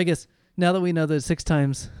 Or I guess now that we know that 6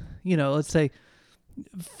 times, let's say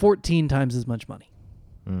 14 times as much money.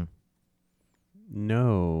 Mm.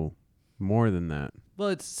 No, more than that. Well,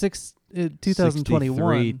 it's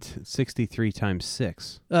 2021. 63 times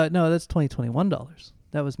 6. No, that's $2021.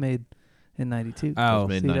 That was made in 92. Oh,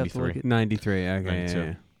 made So you'd have to 93. look at- 93. Okay. 92.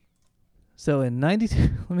 Yeah. So in 92,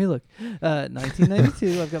 let me look.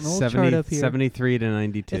 1992, I've got my little chart up here. 73 to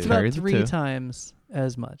 92. It's about Carries it 3 too. times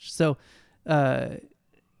as much. So, so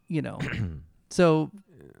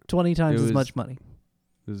 20 times It as was- much money.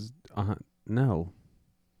 It was, no.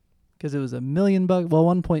 Because it was $1 million, well,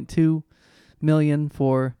 1.2 million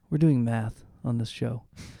for, we're doing math on this show.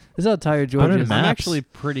 This is how tired George I'm in is. math. I'm Maps. actually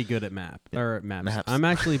pretty good at maps. Maps. I'm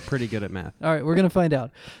actually pretty good at math. All right, we're going to find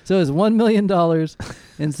out. So it was $1 million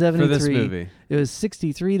in 73. For this movie. It was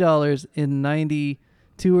 $63 in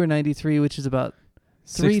 92 or 93, which is about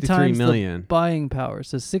 3 63 times million. the buying power.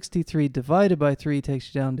 So 63 divided by 3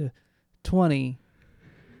 takes you down to 20.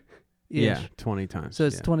 Yeah, 20 times. So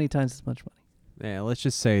it's 20 times as much money. Yeah, let's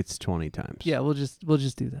just say it's 20 times. Yeah, we'll just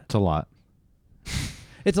do that. It's a lot.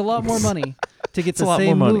 It's a lot more money to get It's a the lot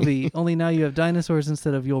same more money. movie, only now you have dinosaurs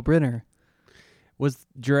instead of Yul Brynner. Was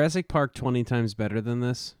Jurassic Park 20 times better than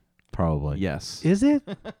this? Probably. Yes. Is it?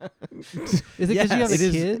 Is it because Yes. you have a It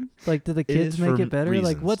is- kid? Like, do the it kids is make for it better? Like,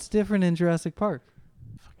 reasons. what's different in Jurassic Park?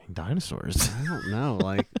 Fucking dinosaurs. I don't know.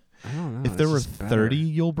 Like, I don't know. If there It's were just better.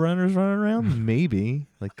 30 Yul Brenners running around, maybe.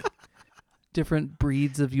 Like, Different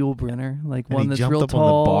breeds of Yul Brynner. Like and one he that's jumped real up tall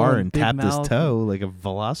on the bar and and big tapped his mouth. toe like a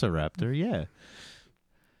velociraptor. Yeah.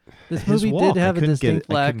 This His movie walk, did I have a couldn't get distinct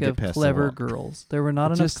it- I lack couldn't get of past the clever walk. girls. There were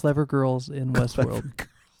not It enough just- clever girls in Westworld.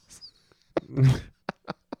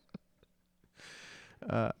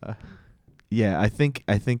 Yeah, I think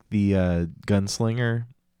the gunslinger,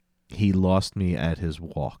 he lost me at his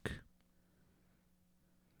walk.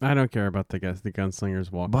 I don't care about the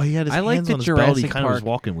gunslinger's walk. But he had his I like hands the on his belt. He Jurassic kind of was Park-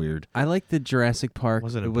 walking weird. I like the Jurassic Park.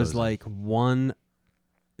 Wasn't It was imposing. like one.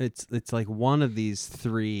 It's like one of these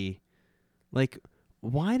three. Like,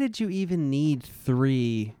 why did you even need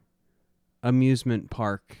 3 amusement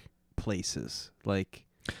park places? Like,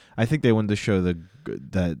 I think they wanted to show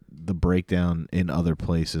the breakdown in other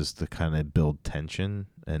places to kind of build tension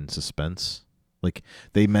and suspense. Like,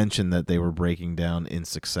 they mentioned that they were breaking down in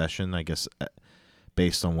succession, I guess,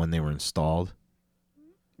 based on when they were installed.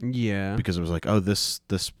 yeah, Because it was like, oh, this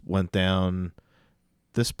went down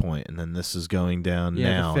this point, and then this is going down Yeah,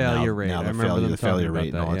 the now. failure now, rate. Now I the remember failure, them the failure talking rate,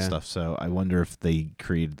 and about all that, that yeah. stuff. So I wonder if they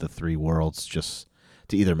created the 3 worlds just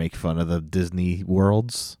to either make fun of the Disney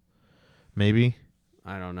worlds, maybe.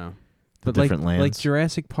 I don't know. The But different like lands.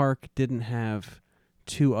 Jurassic Park didn't have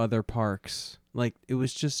 2 other parks. Like, it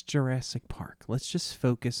was just Jurassic Park. Let's just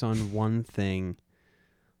focus on one thing.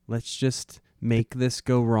 Let's just make this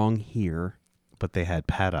go wrong here. But they had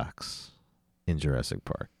paddocks in Jurassic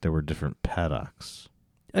Park. There were different paddocks.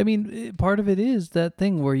 I mean, part of it is that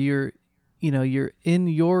thing where you're in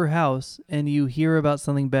your house and you hear about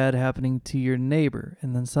something bad happening to your neighbor,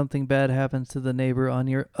 and then something bad happens to the neighbor on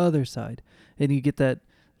your other side, and you get that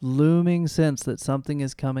looming sense that something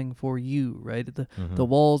is coming for you, right? The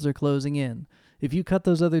walls are closing in. If you cut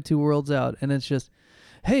those other 2 worlds out and it's just,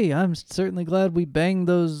 hey, I'm certainly glad we banged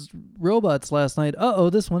those robots last night. Uh-oh,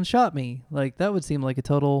 this one shot me. Like, that would seem like a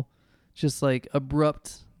total, just like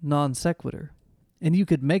abrupt non sequitur. And you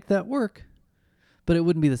could make that work, but it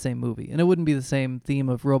wouldn't be the same movie. And it wouldn't be the same theme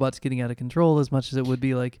of robots getting out of control as much as it would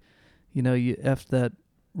be like, you effed that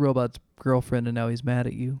robot's girlfriend and now he's mad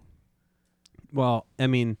at you. Well, I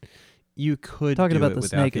mean, you could Talking do about it the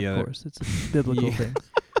without snake, the of other. course. It's a biblical Yeah. thing.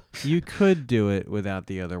 You could do it without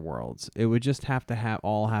the other worlds. It would just have to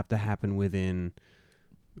all have to happen within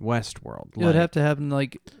Westworld. It would have to happen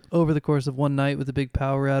like over the course of one night with a big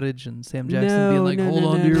power outage and Sam Jackson being like, hold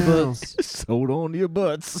on to your butts. Hold on to your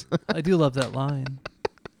butts. I do love that line.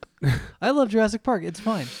 I love Jurassic Park. It's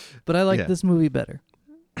fine. But I like Yeah. this movie better.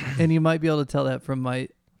 And you might be able to tell that from my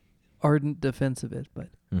ardent defense of it. But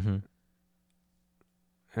Mm-hmm.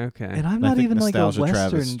 Okay. and I'm not even like a Western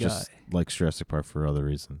Travis guy. just likes Jurassic Park for other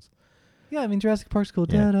reasons. Yeah, I mean, Jurassic Park's cool.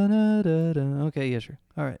 Yeah. Da-da-da-da-da. Okay, yeah, sure.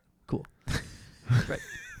 All right, cool.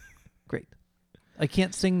 Great. I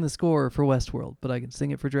can't sing the score for Westworld, but I can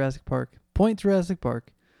sing it for Jurassic Park. Point Jurassic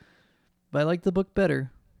Park. But I like the book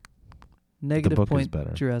better. Negative book is point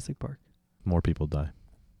better. Jurassic Park. More people die.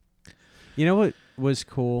 You know what was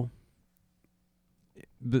cool?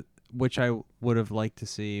 But which I would have liked to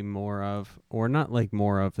see more of, or not like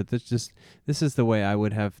more of, but this is the way I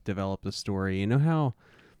would have developed the story. You know how,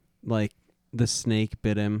 like, the snake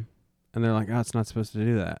bit him, and they're like, "Oh, it's not supposed to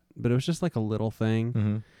do that," but it was just like a little thing.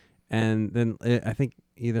 Mm-hmm. And then I think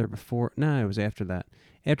it was after that.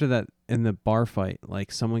 After that, in the bar fight, like,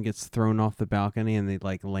 someone gets thrown off the balcony and they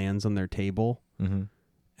like lands on their table, Mm-hmm.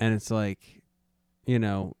 and it's like,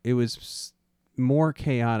 it was more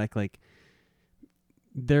chaotic. Like,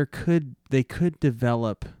 they could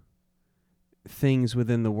develop things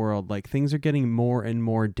within the world. Like, things are getting more and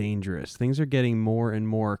more dangerous. Things are getting more and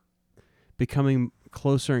more, becoming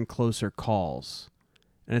closer and closer calls.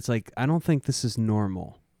 And it's like, I don't think this is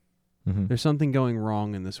normal. Mm-hmm. There's something going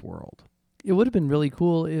wrong in this world. It would have been really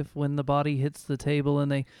cool if when the body hits the table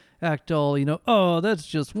and they act all, oh, that's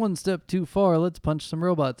just one step too far. Let's punch some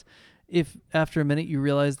robots. If after a minute you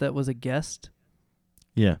realize that was a guest,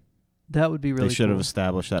 Yeah. that would be really They should cool. have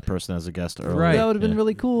established that person as a guest earlier. Right. That would have been Yeah.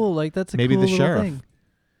 really cool. Like, that's a Maybe cool the little sheriff. thing.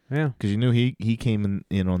 Yeah. Because he came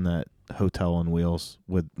in on that hotel on wheels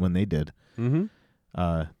when they did. Mm-hmm.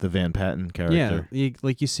 The Van Patten Yeah, character.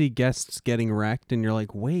 you see guests getting wrecked, and you're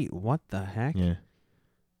like, wait, what the heck? Yeah.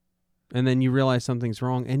 And then you realize something's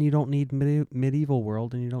wrong, and you don't need medieval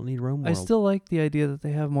world, and you don't need Rome I world. still like the idea that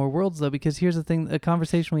they have more worlds, though, because here's the thing. A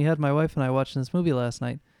conversation we had, my wife and I, watching this movie last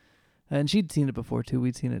night, and she'd seen it before, too.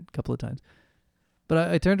 We'd seen it a couple of times. But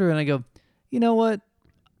I turned to her and I go, you know what?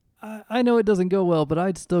 I know it doesn't go well, but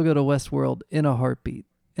I'd still go to Westworld in a heartbeat.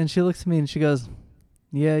 And she looks at me and she goes,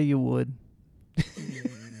 yeah, you would.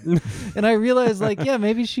 And I realized, like, yeah,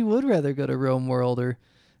 maybe she would rather go to Rome world or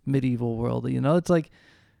medieval world. You know, it's like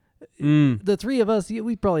the three of us,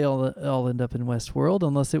 we probably all end up in Westworld,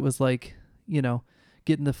 unless it was like, you know,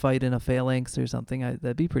 getting to fight in a phalanx or something.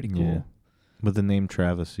 That'd be pretty cool. Yeah. With the name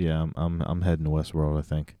Travis, yeah, I'm heading to Westworld, I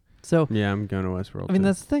think. So Yeah, I'm going to Westworld. I mean, too.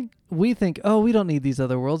 that's the thing. We think, oh, we don't need these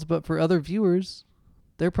other worlds, but for other viewers,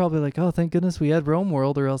 they're probably like, oh, thank goodness we had Rome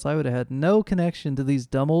World, or else I would have had no connection to these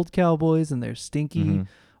dumb old cowboys and their stinky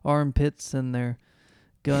armpits and their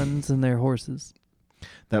guns and their horses.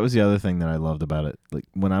 That was the other thing that I loved about it. Like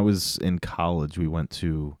when I was in college, we went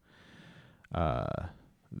to,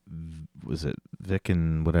 was it Vic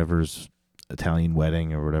and whatever's Italian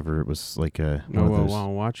wedding or whatever? It was like a.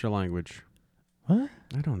 Watch your language. What?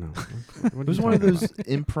 I don't know. It was one of those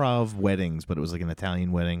improv weddings, but it was like an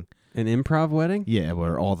Italian wedding. An improv wedding? Yeah,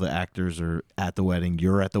 where all the actors are at the wedding.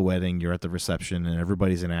 You're at the wedding. You're at the reception, and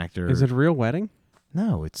everybody's an actor. Is it a real wedding?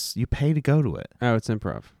 No, it's you pay to go to it. Oh, it's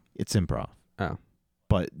improv. It's improv. Oh.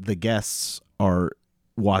 But the guests are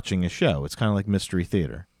watching a show. It's kind of like Mystery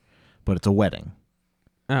Theater, but it's a wedding.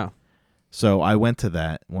 Oh. So I went to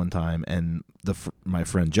that one time, and my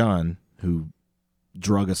friend John, who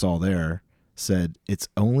drug us all there, said it's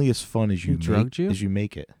only as fun as you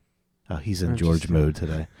make it. Oh, he's in George mode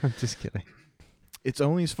today. I'm just kidding. It's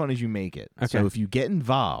only as fun as you make it. Okay. So if you get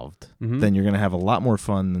involved, then you're going to have a lot more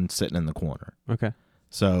fun than sitting in the corner. Okay.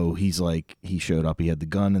 So he's like, he showed up. He had the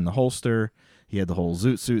gun in the holster. He had the whole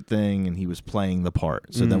zoot suit thing, and he was playing the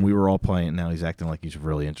part. So then we were all playing. Now he's acting like he's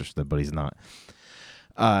really interested, but he's not.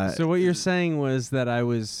 So what you're saying was that I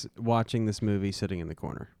was watching this movie sitting in the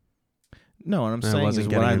corner. No, what I'm saying is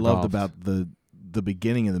what I loved about the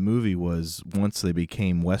beginning of the movie was once they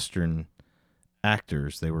became Western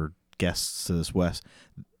actors, they were guests to this West.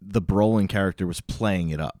 The Brolin character was playing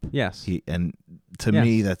it up. Yes. To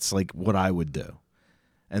me, that's like what I would do.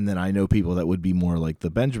 And then I know people that would be more like the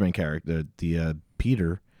Benjamin character, the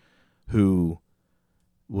Peter, who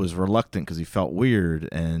was reluctant because he felt weird.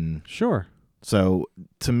 And sure. So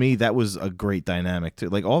to me, that was a great dynamic too.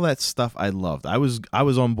 Like all that stuff, I loved. I was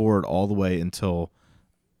on board all the way until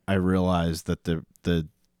I realized that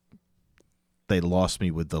they lost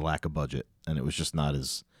me with the lack of budget, and it was just not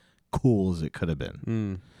as cool as it could have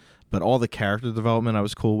been. But all the character development I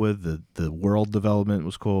was cool with. The world development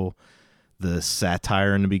was cool. The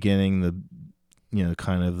satire in the beginning,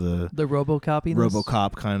 kind of the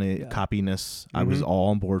RoboCop kind of copiness. I was all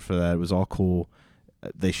on board for that. It was all cool.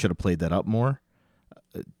 They should have played that up more.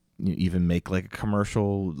 Even make like a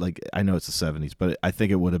commercial. Like I know it's the 70s, but I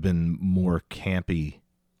think it would have been more campy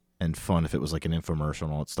and fun if it was like an infomercial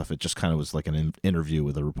and all that stuff. It just kind of was like an interview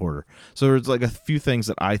with a reporter. So there's like a few things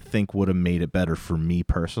that I think would have made it better for me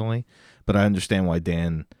personally, but I understand why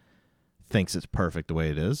Dan thinks it's perfect the way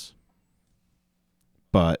it is.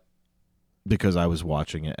 But because I was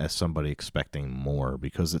watching it as somebody expecting more,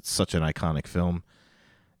 because it's such an iconic film,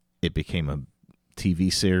 it became a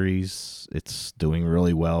TV series. It's doing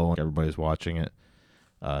really well. Everybody's watching it.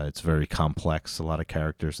 It's very complex, a lot of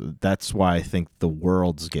characters. That's why I think the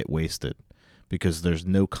worlds get wasted, because there's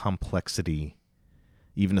no complexity.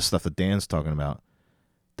 Even the stuff that Dan's talking about,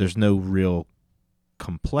 there's no real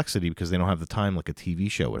complexity because they don't have the time like a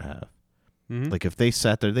TV show would have. Like if they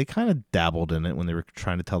sat there, they kind of dabbled in it when they were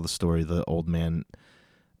trying to tell the story of the old man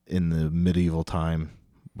in the medieval time,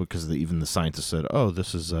 because even the scientists said, "Oh,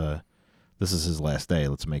 this is his last day.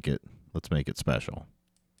 Let's make it special."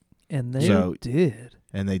 And they did.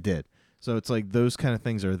 And they did. So it's like those kind of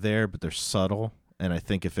things are there, but they're subtle. And I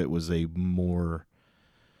think if it was a more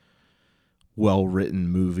well-written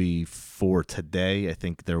movie for today, I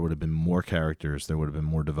think there would have been more characters, there would have been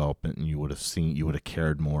more development, and you would have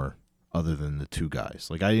cared more other than the two guys.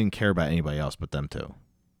 Like I didn't care about anybody else but them two,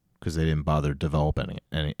 because they didn't bother developing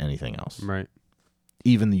anything else. Right.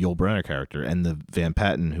 Even the Yul Brynner character and the Van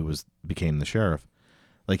Patten who became the sheriff,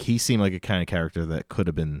 like he seemed like a kind of character that could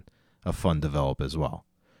have been a fun develop as well,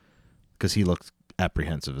 because he looked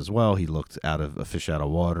apprehensive as well. He looked a fish out of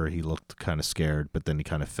water. He looked kind of scared, but then he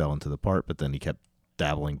kind of fell into the part, but then he kept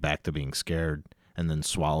dabbling back to being scared and then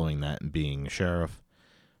swallowing that and being a sheriff.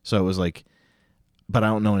 So it was like, but I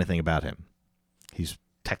don't know anything about him. He's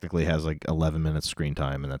technically has like 11 minutes screen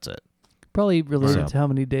time, and that's it. Probably related So- to how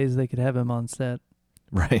many days they could have him on set.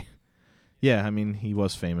 Right. Yeah, I mean, he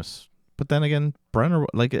was famous. But then again, Brenner,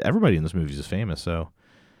 like everybody in this movie is famous, so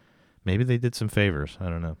maybe they did some favors. I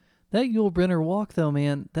don't know. That Yul Brynner walk, though,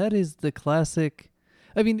 man, that is the classic.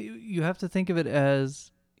 I mean, you have to think of it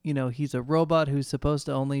as, he's a robot who's supposed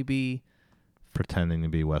to only be, Pretending to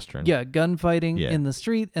be Western. gunfighting Yeah. in the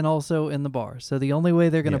street and also in the bar. So the only way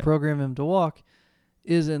they're going to Yeah. program him to walk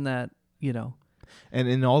is in that, And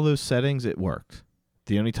in all those settings, it worked.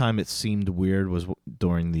 The only time it seemed weird was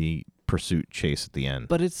during the pursuit chase at the end.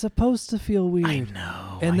 But it's supposed to feel weird. I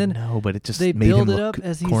know, And then but it just They made build him it look up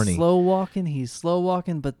as he's corny. slow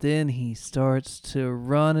walking, but then he starts to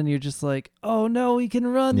run, and you're just like, oh no, he can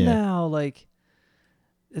run Yeah. now. Like,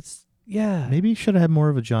 it's, yeah. Maybe he should have had more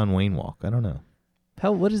of a John Wayne walk. I don't know.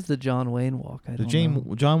 What is the John Wayne walk? I The don't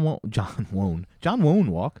know. John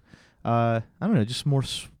Wayne walk. I don't know, just more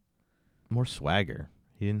swagger.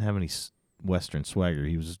 He didn't have any Western swagger.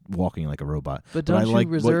 He was walking like a robot. But I don't you like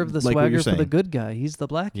reserve the like what swagger you're for the saying. good guy? He's the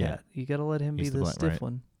black Yeah. cat. You got to let him He's be the the black- stiff right.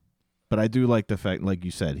 one. But I do like the fact, like you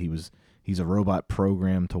said, he's a robot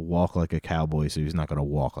programmed to walk like a cowboy, so he's not going to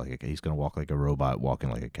walk like he's going to walk like a robot walking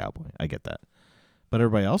like a cowboy. I get that. But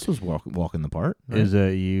everybody else was walking the part. Right? Is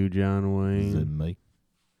that you, John Is it Wayne? me?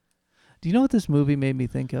 Do you know what this movie made me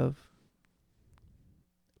think of?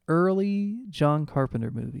 Early John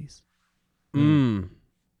Carpenter movies.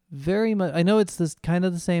 Very much. I know it's this kind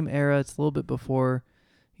of the same era. It's a little bit before,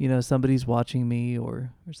 Somebody's Watching Me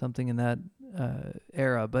or something in that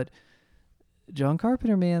era. But John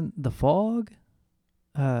Carpenter, man, The Fog.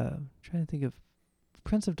 Trying to think of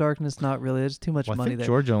Prince of Darkness. Not really. There's too much Well, I money think there.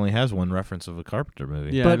 George only has one reference of a Carpenter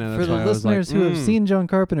movie. Yeah, But no, for that's the why I was like, listeners who have seen John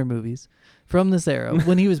Carpenter movies from this era,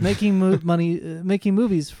 when he was making making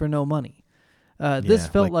movies for no money, this Yeah,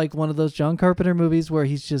 felt like one of those John Carpenter movies where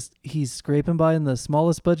he's scraping by in the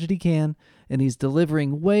smallest budget he can, and he's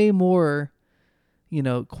delivering way more,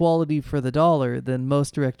 quality for the dollar than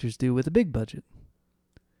most directors do with a big budget.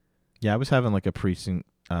 Yeah, I was having like a precinct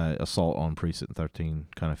assault on Precinct 13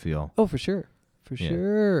 kind of feel, Oh, for sure, Yeah.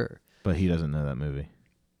 sure. but he doesn't know that movie.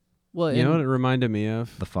 Well, You know what it reminded me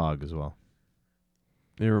of? The Fog as well.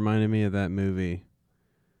 It reminded me of that movie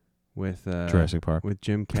with Jurassic Park. with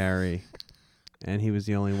Jim Carrey, and he was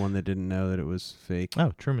the only one that didn't know that it was fake.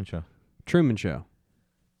 Oh, Truman Show. Truman Show.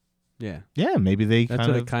 Yeah. Yeah, maybe they That's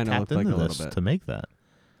kind what of it kinda tapped looked like into a little this bit. to make that.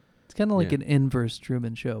 It's kind of like Yeah. an inverse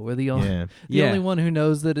Truman Show, where the only Yeah. the only one who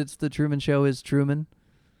knows that it's the Truman Show is Truman.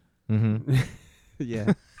 Mm-hmm.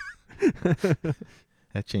 Yeah.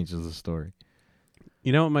 That changes the story.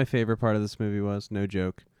 You know what my favorite part of this movie was? No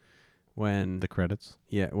joke. When The credits.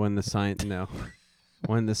 when the scientists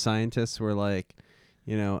were like,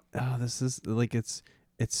 oh, this is like it's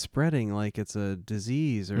spreading like it's a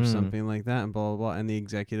disease or Mm. something like that, and blah blah blah. And the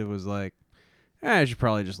executive was like, I should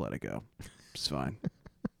probably just let it go. It's fine.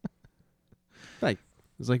 Like,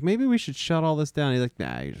 it's like, maybe we should shut all this down. He's like,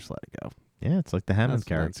 nah, you just let it go. Yeah, it's like the Hammond That's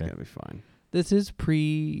character. gonna be fine. This is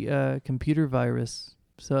pre-computer virus,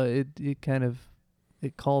 so it kind of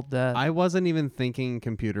called that. I wasn't even thinking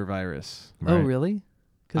computer virus. Oh, Right. really?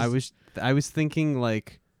 'Cause I was thinking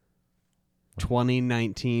like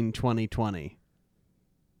 2019, 2020.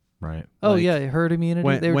 Right. Oh like, yeah, herd immunity.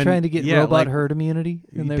 when- They were when- trying to get yeah, robot like- herd immunity,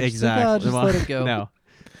 and they're Exactly. just Well, let it go. No.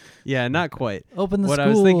 Yeah, not quite. Open the What schools. I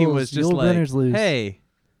was thinking was just Yul like, Brynner's loose.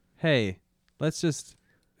 hey, let's just,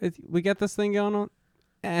 we got this thing going on.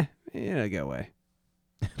 It'll go away.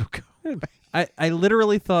 It'll go. I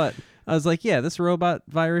literally thought, I was like, yeah, this robot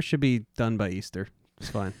virus should be done by Easter. It's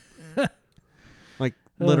fine. Like,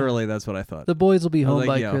 literally, that's what I thought. The boys will be I was home like,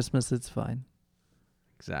 by yo. Christmas. It's fine.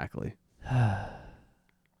 Exactly.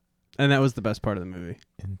 And that was the best part of the movie.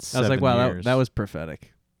 In I was like, 7 wow, years, that was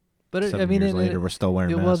prophetic. But it, 7 I mean, years it, later, we're still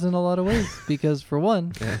wearing it masks. was in a lot of ways because for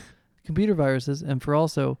one, Yeah. computer viruses, and for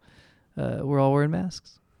also, we're all wearing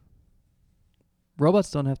masks.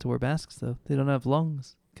 Robots don't have to wear masks though. They don't have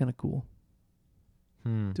lungs. Kind of cool.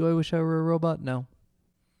 Do I wish I were a robot? No.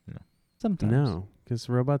 No. Sometimes. No, because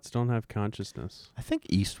robots don't have consciousness. I think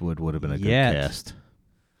Eastwood would have been a good Yet. cast.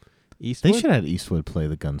 Eastwood? They should have had Eastwood play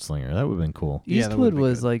the gunslinger. That would have been cool. Yeah, that Eastwood would've been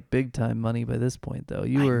was good. like big time money by this point though.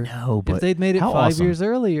 You were I know, but if they'd made it how 5 awesome. years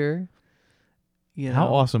earlier, you know. how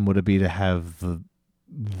awesome would it be to have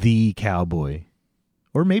the cowboy,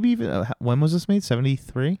 or maybe even when was this made?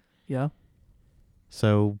 73. Yeah.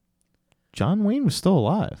 So John Wayne was still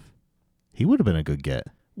alive. He would have been a good get.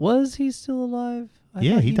 Was he still alive? I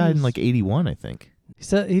Yeah, thought he died in was- like 81, I think.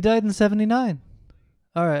 He died in 79.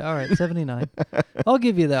 All right, 79. I'll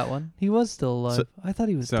give you that one. He was still alive. So- I thought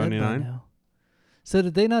he was dead by 79? now. So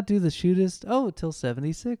did they not do the shootist? Oh, till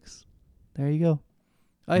 76. There you go.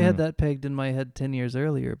 I had that pegged in my head 10 years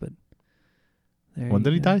earlier, but there When you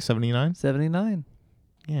did he go. die? 79? 79.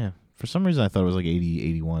 Yeah. For some reason, I thought it was like 80,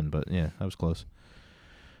 81, but yeah, that was close.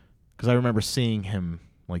 Because I remember seeing him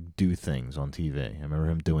like do things on TV. I remember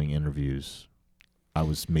him doing interviews. I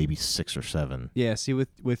was maybe 6 or 7. Yeah, see,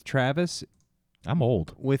 with Travis, I'm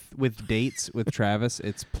old. with dates with Travis,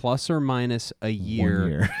 it's plus or minus a 1 year,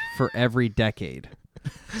 year. for every decade.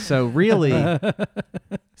 So really,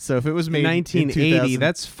 So if it was made 1980,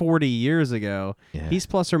 that's 40 years ago. yeah. He's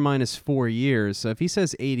plus or minus 4 years. So if he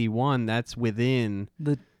says 81, that's within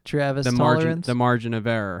The Travis the tolerance. margin of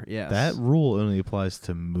error. Yes. That rule only applies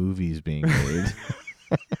to movies being made.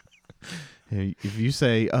 If you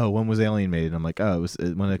say, "Oh, when was Alien made?" and I'm like, "Oh, it was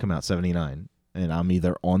when did it come out, 79," and I'm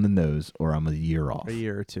either on the nose or I'm a year off. a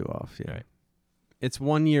year or two off. Yeah. Right. It's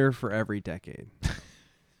 1 year for every decade.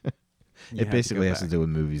 It basically has to do with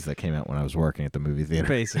movies that came out when I was working at the movie theater.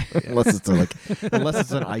 Basically, yeah. unless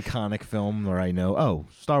it's an iconic film where I know, oh,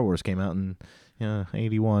 Star Wars came out in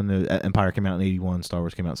 81, Empire came out in 81, Star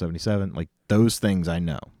Wars came out in 77. Like those things I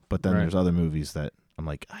know. But then Right. there's other movies that I'm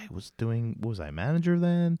like, what was I a manager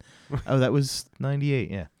then? Oh, that was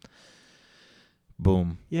 98. Yeah.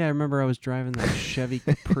 Boom. Yeah, I remember I was driving that Chevy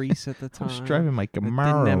Caprice at the I time. was driving my It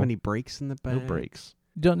Camaro. didn't have any brakes in the back. No brakes.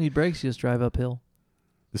 You don't need brakes, you just drive uphill.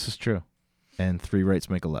 This is true. And 3 rights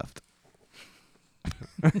make a left.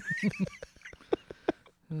 Oh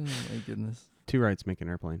my goodness. 2 rights make an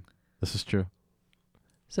airplane. This is true.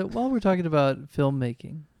 So while we're talking about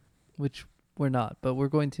filmmaking, which we're not, but we're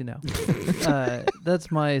going to now.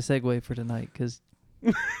 That's my segue for tonight because,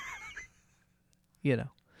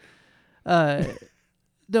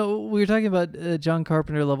 no, we were talking about John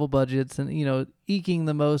Carpenter level budgets and, eking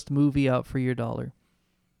the most movie out for your dollar.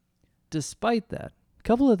 Despite that, a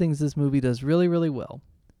couple of things this movie does really, really well.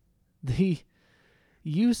 The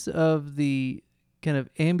use of the kind of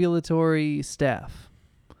ambulatory staff.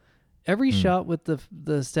 Every shot with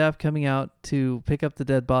the staff coming out to pick up the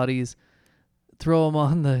dead bodies, throw them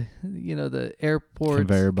on the airport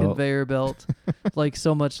conveyor belt like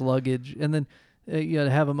so much luggage, and then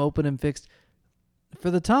have them open and fixed. For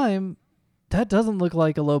the time, that doesn't look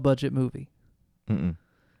like a low budget movie. Mm-mm.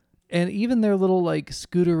 And even their little like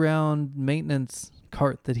scoot around maintenance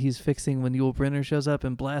cart that he's fixing when Yul Brynner shows up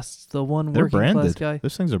and blasts the one They're working branded. class guy.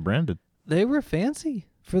 Those things are branded. They were fancy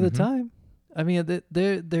for the Mhm. time. I mean,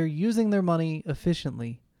 they're using their money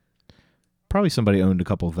efficiently. Probably somebody owned a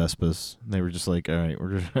couple of Vespas. They were just like, all right,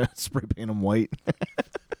 we're just spray paint them white.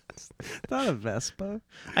 Not a Vespa.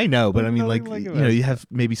 I know, but I mean, Nothing like like a you Vespa. have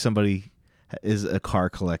maybe somebody is a car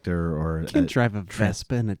collector or You can drive a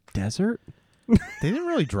Vespa in a desert. they didn't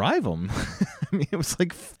really drive them. I mean, it was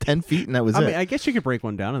like 10 feet and that was I it. mean, I guess you could break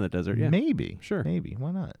one down in the desert. Yeah. Maybe. Sure. Maybe.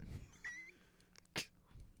 Why not?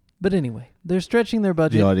 But anyway, they're stretching their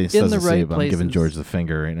budget The audience in the doesn't see right it, but places. I'm giving George the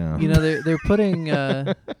finger right now. They're putting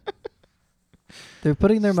they're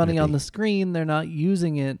putting their money on Snippy. the screen. They're not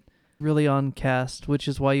using it really on cast, which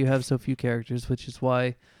is why you have so few characters, which is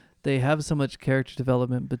why they have so much character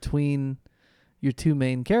development between your two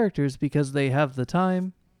main characters, because they have the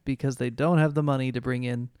time, because they don't have the money to bring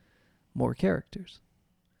in more characters.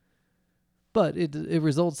 But it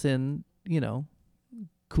results in,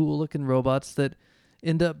 cool looking robots that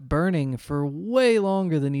end up burning for way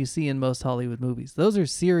longer than you see in most Hollywood movies. Those are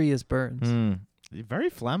serious burns. Very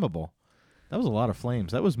flammable. That was a lot of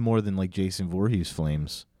flames. That was more than like Jason Voorhees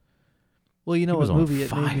flames. Well, you know He was what on movie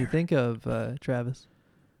it made me fire. think of, Travis?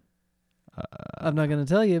 I'm not going to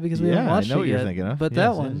tell you because we haven't watched I know it what yet. you're thinking of. But Yes, that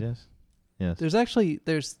yes, one, yes.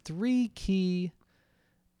 there's 3 key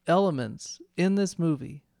elements in this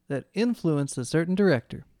movie that influence a certain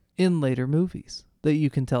director in later movies that you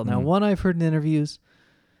can tell. Now, one I've heard in interviews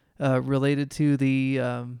related to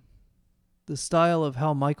the style of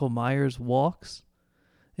how Michael Myers walks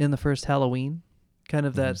in the first Halloween, kind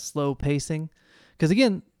of that slow pacing. Because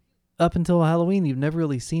again, up until Halloween, you've never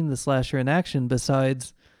really seen the slasher in action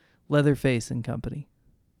besides Leatherface and company.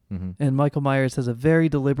 Mm-hmm. And Michael Myers has a very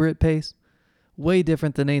deliberate pace, way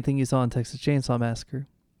different than anything you saw in Texas Chainsaw Massacre.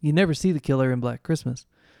 You never see the killer in Black Christmas.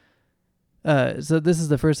 So this is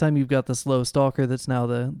the first time you've got the slow stalker that's now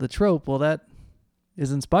the trope. Well, that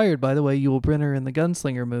is inspired by the way Yul Brynner and the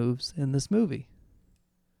gunslinger moves in this movie.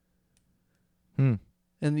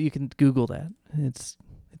 And you can Google that. It's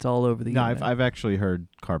all over the No, internet, I've actually heard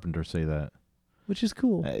Carpenter say that. which is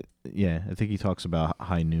cool. Yeah, I think he talks about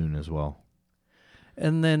High Noon as well.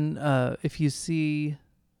 And then if you see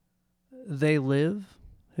They Live,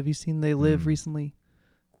 have you seen They Live recently,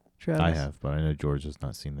 Travis? I have, but I know George has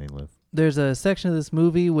not seen They Live. There's a section of this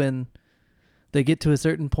movie when they get to a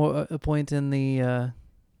certain point in the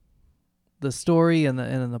story and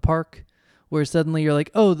in the park, where suddenly you're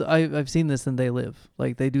like, oh, I've seen this and they live.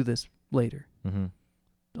 Like they do this later. Mm-hmm.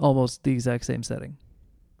 Almost the exact same setting.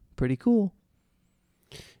 Pretty cool.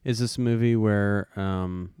 Is this a movie where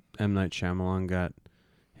M. Night Shyamalan got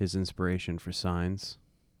his inspiration for Signs?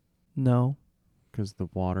 No. Because the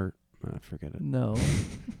water... forget it. No.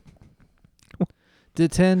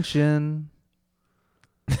 Detention.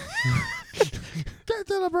 Get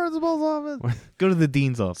to the principal's office. Go to the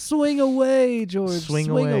dean's office. Swing away, George. Swing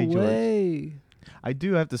away, George. I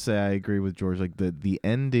do have to say I agree with George. Like the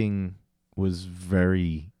ending was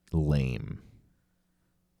very lame.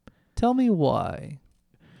 Tell me why.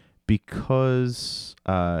 Because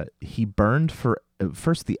he burned for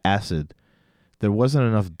first the acid. There wasn't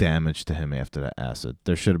enough damage to him after that acid.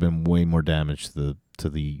 There should have been way more damage to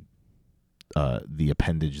the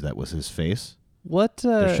appendage that was his face. What?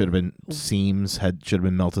 There should have been seams should have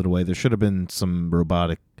been melted away. There should have been some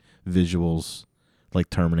robotic visuals like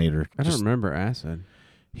Terminator. I don't remember acid.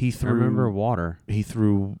 I remember water. He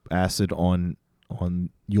threw acid on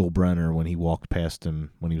Yul Brynner when he walked past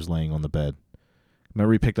him when he was laying on the bed.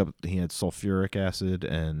 Remember he had sulfuric acid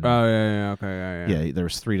and... Oh, yeah, okay, yeah. Yeah, there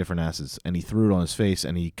was 3 different acids, and he threw it on his face,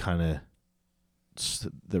 and he kind of...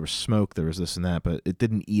 There was smoke, there was this and that, but it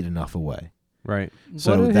didn't eat enough away. Right.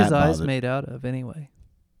 So what are that his eyes bothered. made out of, anyway?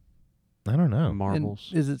 I don't know. Marbles.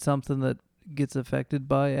 And is it something that gets affected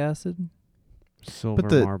by acid? Silver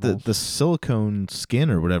But marbles. the silicone skin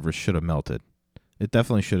or whatever should have melted. It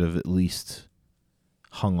definitely should have at least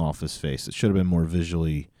hung off his face. It should have been more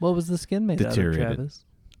visually What was the skin made out of, deteriorated. Travis?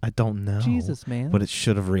 I don't know. Jesus, man. But it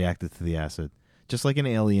should have reacted to the acid. Just like an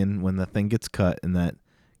alien, when the thing gets cut and that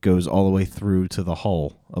goes all the way through to the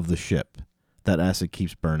hull of the ship, that acid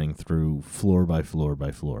keeps burning through floor by floor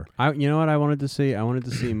by floor. You know what I wanted to see? I wanted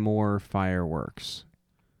to see more fireworks.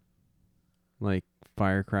 Like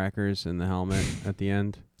firecrackers in the helmet at the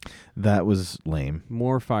end. That was lame.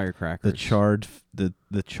 More firecrackers.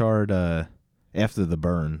 The charred after the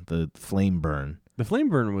burn, the flame burn. The flame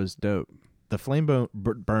burn was dope. The flame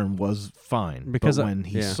burn was fine. Because but when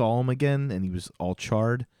he saw him again and he was all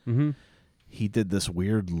charred, he did this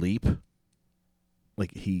weird leap.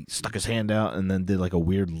 Like he stuck his hand out and then did like a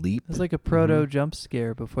weird leap. It's like a proto jump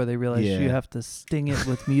scare before they realized you have to sting it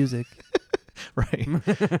with music. Right.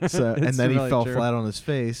 So and then really he fell true. flat on his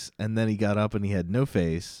face, and then he got up and he had no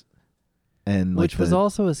face. And Which was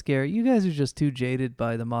also a scare. You guys are just too jaded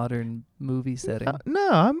by the modern movie setting.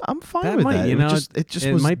 No, I'm fine That with might, that. you know, it just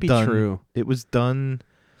it was might be done. true. It was done.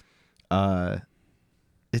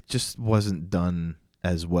 It just wasn't done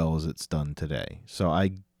as well as it's done today. So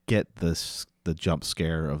I get the jump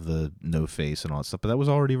scare of the no face and all that stuff, but that was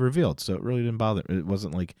already revealed, so it really didn't bother. It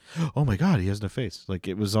wasn't like, oh my god, he has no face. Like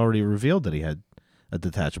it was already revealed that he had a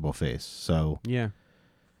detachable face. So Yeah.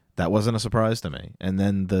 that wasn't a surprise to me. And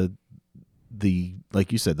then the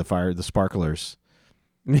like you said, the sparklers.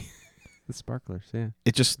 The sparklers, yeah.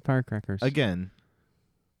 It just Firecrackers. again,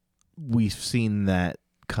 we've seen that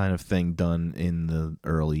kind of thing done in the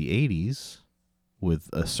early 80s with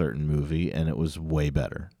a certain movie, and it was way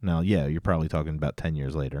better. Now, yeah, you're probably talking about 10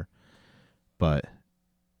 years later, but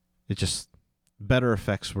it just, better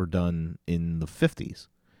effects were done in the 50s.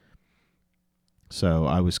 So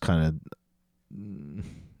I was kind of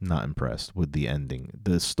not impressed with the ending.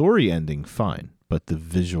 The story ending, fine, but the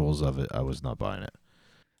visuals of it, I was not buying it.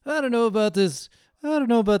 I don't know about this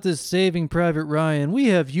Saving Private Ryan. We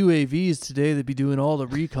have UAVs today that'd be doing all the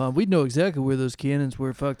recon. We'd know exactly where those cannons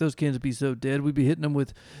were. Fuck, those cannons would be so dead. We'd be hitting them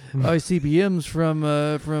with ICBMs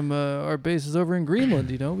from our bases over in Greenland.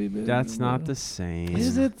 You know, That's not the same.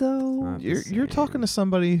 Is it though? Not the You're same. talking to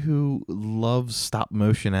somebody who loves stop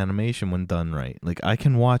motion animation when done right. Like I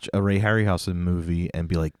can watch a Ray Harryhausen movie and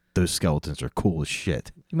be like, those skeletons are cool as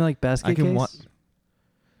shit. You mean like Basket I can Case?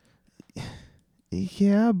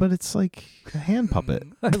 Yeah, but it's like a hand puppet.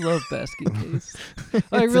 I love Basket Case. It's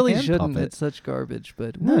I a really hand shouldn't. puppet. It's such garbage,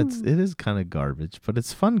 but No, it is kind of garbage, but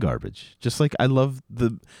it's fun garbage. Just like I love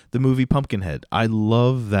the movie Pumpkinhead. I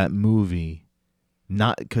love that movie,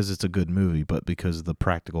 not because it's a good movie, but because the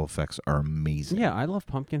practical effects are amazing. Yeah, I love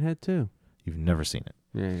Pumpkinhead too. You've never seen it.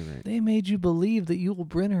 Yeah, you're right. they made you believe that Yul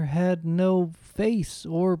Brynner had no face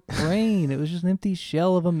or brain. It was just an empty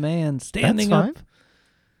shell of a man standing That's up.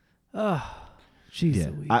 Ah. Jeez Yeah,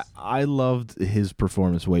 Louise. I loved his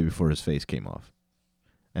performance way before his face came off,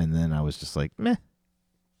 and then I was just like, meh,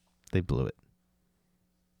 they blew it.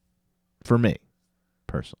 For me,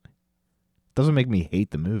 personally, doesn't make me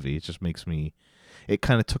hate the movie. It just makes me. It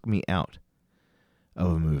kind of took me out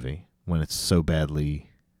of a movie when it's so badly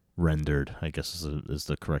rendered, I guess is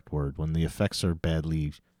the correct word. When the effects are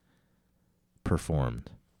badly performed,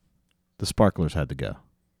 the sparklers had to go.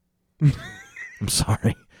 I'm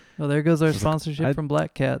sorry. Well, there goes our It's like, sponsorship from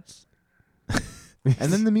Black Cats.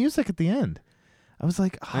 And then the music at the end. I was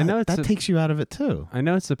like, I know that takes you out of it too. I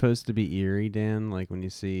know it's supposed to be eerie, Dan, like when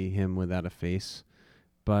you see him without a face.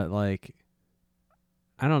 But like,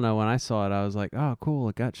 I don't know. When I saw it, I was like, oh, cool,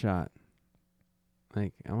 it got shot.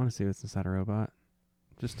 Like, I want to see what's inside a robot.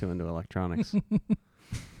 Just too into electronics.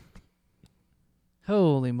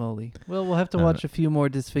 Holy moly. Well, we'll have to watch a few more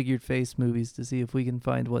disfigured face movies to see if we can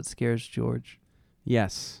find what scares George.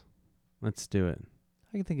 Yes. Let's do it.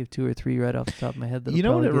 I can think of 2 or 3 right off the top of my head. You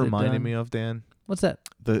know what it reminded me of, Dan? What's that?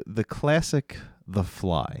 The classic The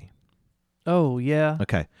Fly. Oh, yeah.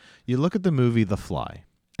 Okay. You look at the movie The Fly.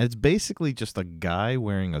 And it's basically just a guy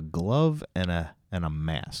wearing a glove and a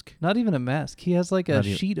mask. Not even a mask. He has like a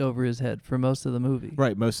sheet over his head for most of the movie.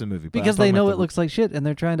 Right, most of the movie. Because they know it looks like shit, and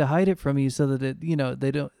they're trying to hide it from you so that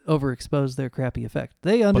they don't overexpose their crappy effect.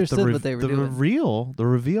 They understood what they were doing. The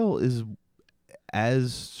reveal is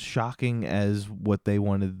as shocking as what they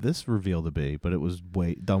wanted this reveal to be, but it was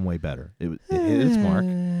done way better. It hit its mark.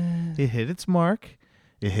 It hit its mark.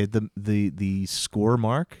 It hit the score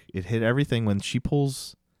mark. It hit everything when she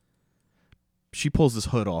pulls this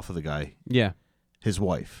hood off of the guy. Yeah. His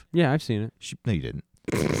wife. Yeah, I've seen it. No, you didn't.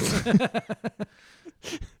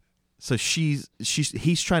 So he's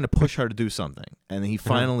trying to push her to do something, and he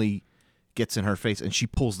finally gets in her face, and she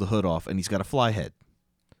pulls the hood off, and he's got a fly head.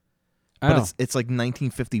 But it's like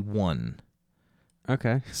 1951.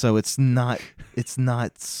 Okay. So it's not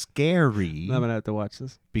scary. I'm gonna have to watch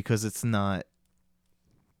this because it's not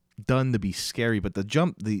done to be scary. But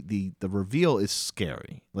the reveal is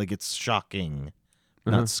scary. Like, it's shocking,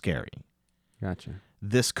 not scary. Gotcha.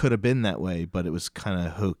 This could have been that way, but it was kind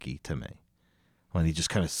of hokey to me when he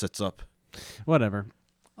just kind of sits up. Whatever.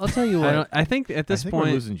 I'll tell you what. I think at this point,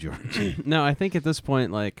 we're losing George. No, I think at this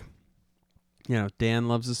point, like, Dan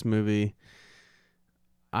loves this movie.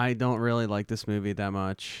 I don't really like this movie that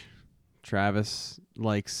much. Travis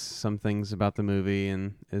likes some things about the movie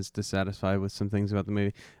and is dissatisfied with some things about the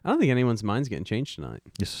movie. I don't think anyone's mind's getting changed tonight.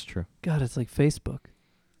 This is true. God, it's like Facebook.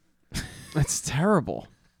 That's terrible.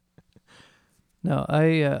 No,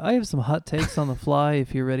 I have some hot takes on the fly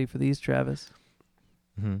if you're ready for these, Travis.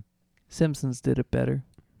 Mm-hmm. Simpsons did it better.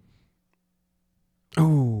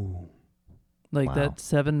 Oh. Like that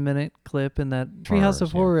 7-minute clip in that Treehouse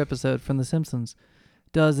of Horror episode from The Simpsons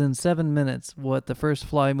does in 7 minutes what the first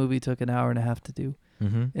Fly movie took an hour and a half to do.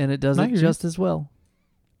 Mm-hmm. And it does it just as well.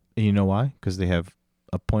 And you know why? Because they have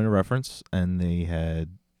a point of reference and they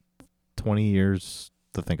had 20 years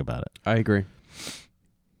to think about it. I agree.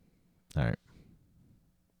 All right.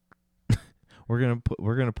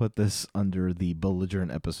 We're gonna put this under the belligerent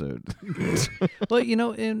episode. Well,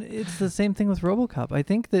 and it's the same thing with RoboCop. I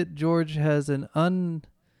think that George has an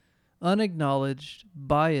unacknowledged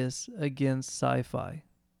bias against sci-fi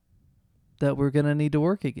that we're gonna need to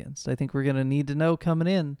work against. I think we're gonna need to know coming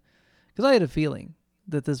in, because I had a feeling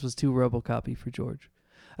that this was too RoboCop-y for George.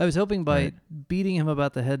 I was hoping by beating him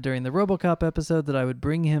about the head during the RoboCop episode that I would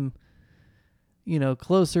bring him,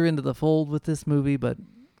 closer into the fold with this movie, but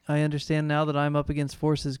I understand now that I'm up against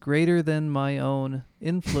forces greater than my own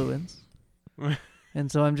influence.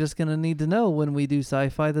 And so I'm just going to need to know when we do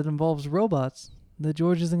sci-fi that involves robots that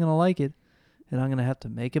George isn't going to like it. And I'm going to have to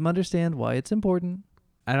make him understand why it's important.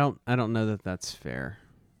 I don't know that that's fair.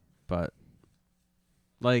 But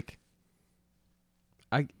like,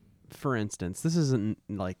 for instance, this isn't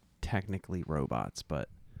like technically robots, but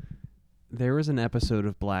there was an episode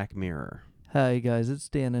of Black Mirror. Hi guys, it's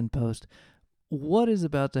Dan in Post. What is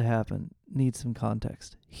about to happen needs some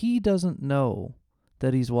context. He doesn't know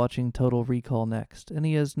that he's watching Total Recall next, and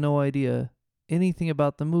he has no idea anything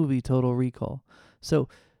about the movie Total Recall. So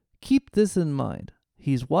keep this in mind.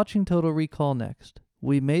 He's watching Total Recall next.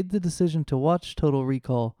 We made the decision to watch Total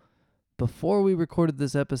Recall before we recorded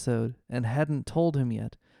this episode and hadn't told him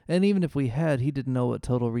yet. And even if we had, he didn't know what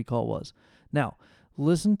Total Recall was. Now,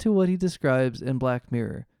 listen to what he describes in Black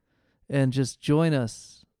Mirror and just join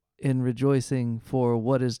us in rejoicing for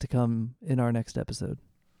what is to come in our next episode.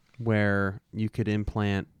 Where you could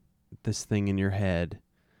implant this thing in your head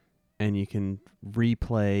and you can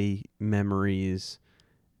replay memories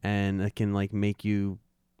and it can like make you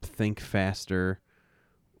think faster,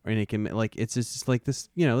 and it can like, it's just like this,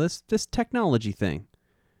 this technology thing,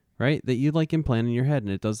 right? That you like implant in your head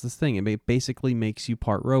and it does this thing. It basically makes you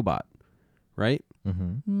part robot, right?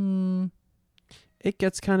 Mm-hmm. It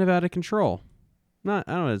gets kind of out of control. I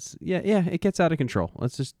don't know. It gets out of control.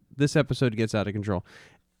 This episode gets out of control.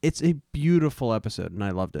 It's a beautiful episode, and I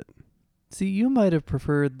loved it. See, you might have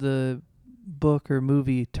preferred the book or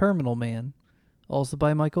movie Terminal Man, also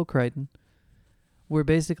by Michael Crichton, where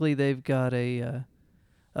basically they've got a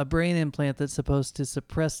brain implant that's supposed to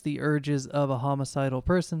suppress the urges of a homicidal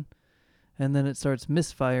person, and then it starts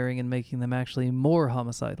misfiring and making them actually more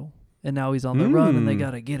homicidal. And now he's on the run, and they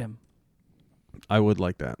got to get him. I would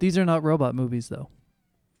like that. These are not robot movies, though.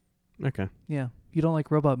 Okay. Yeah, you don't like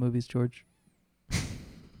robot movies, George.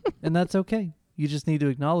 And that's okay. You just need to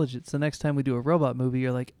acknowledge it. So next time we do a robot movie,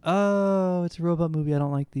 you're like, oh, it's a robot movie. I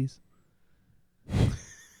don't like these. All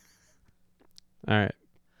right.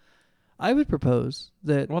 I would propose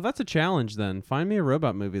that... Well, that's a challenge then. Find me a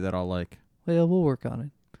robot movie that I'll like. Well, we'll work on it.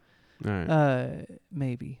 All right.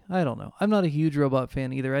 Maybe. I don't know. I'm not a huge robot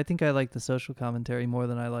fan either. I think I like the social commentary more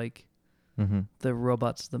than I like the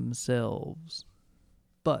robots themselves.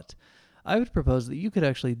 But I would propose that you could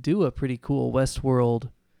actually do a pretty cool Westworld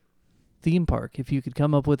theme park if you could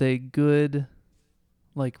come up with a good,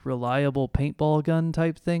 like, reliable paintball gun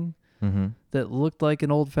type thing that looked like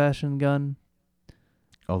an old-fashioned gun.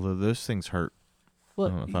 Although those things hurt. Well, I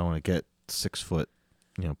don't know if I want to get 6 foot,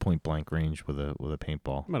 point blank range with a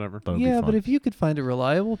paintball. Whatever. That would be yeah, fun. but if you could find a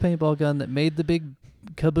reliable paintball gun that made the big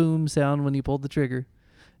kaboom sound when you pulled the trigger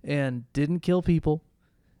and didn't kill people,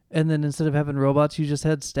 and then instead of having robots, you just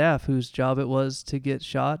had staff whose job it was to get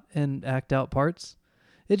shot and act out parts,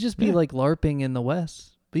 it'd just be like LARPing in the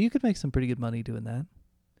West. But you could make some pretty good money doing that.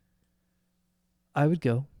 I would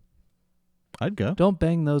go. I'd go. Don't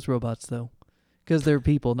bang those robots, though, because they're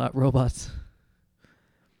people, not robots.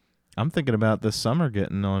 I'm thinking about this summer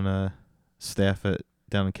getting on staff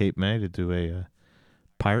down in Cape May to do a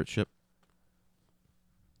pirate ship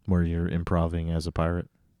where you're improvising as a pirate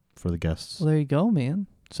for the guests. Well, there you go, man.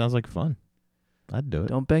 Sounds like fun. I'd do it.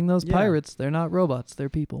 Don't bang those Yeah. pirates. They're not robots. They're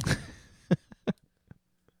people.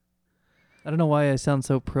 I don't know why I sound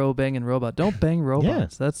so pro banging robot. Don't bang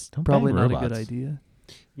robots. That's don't probably bang not a good robots. idea.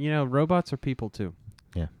 Robots are people too.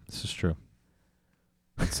 Yeah, this is true.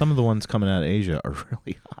 But some of the ones coming out of Asia are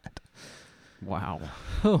really hot. Wow.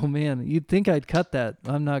 Oh, man. You'd think I'd cut that.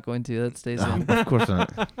 I'm not going to. That stays in. Of course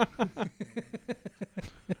not.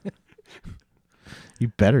 You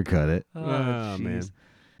better cut it. Oh, man. jeez.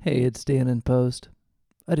 Hey, it's Dan in post.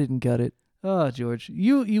 I didn't cut it. Oh, George.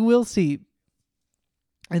 You will see.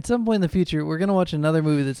 At some point in the future, we're going to watch another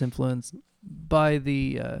movie that's influenced by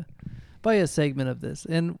by a segment of this,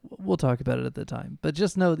 and we'll talk about it at the time. But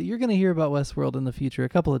just know that you're going to hear about Westworld in the future a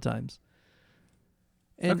couple of times.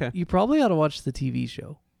 And Okay. you probably ought to watch the TV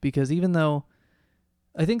show, because even though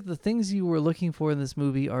I think the things you were looking for in this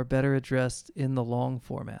movie are better addressed in the long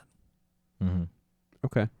format. Mm-hmm.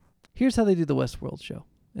 Okay. Here's how they do the Westworld show.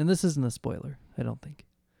 And this isn't a spoiler, I don't think.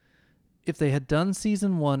 If they had done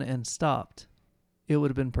season 1 and stopped, it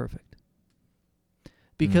would have been perfect.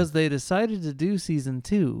 Because they decided to do season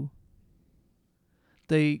 2,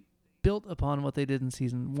 they built upon what they did in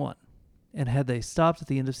season 1. And had they stopped at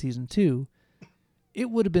the end of season 2, it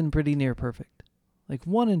would have been pretty near perfect. Like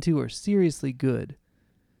 1 and 2 are seriously good,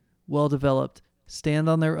 well developed, stand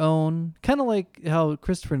on their own, kind of like how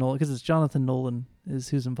Christopher Nolan, because it's Jonathan Nolan is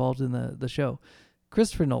who's involved in the show.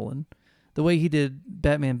 Christopher Nolan, the way he did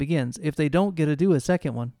Batman Begins, if they don't get to do a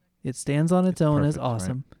second one, it stands on its own as perfect,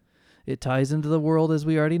 awesome. Right? It ties into the world as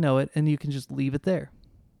we already know it, and you can just leave it there.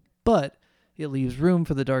 But it leaves room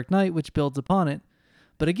for The Dark Knight, which builds upon it.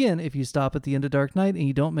 But again, if you stop at the end of Dark Knight and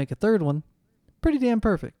you don't make a third one, pretty damn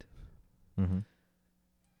perfect. Mm-hmm.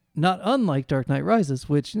 Not unlike Dark Knight Rises,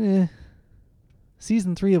 which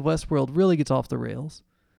season 3 of Westworld really gets off the rails.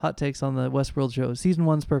 Hot takes on the Westworld show. Season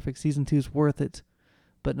 1's perfect. Season 2's worth it,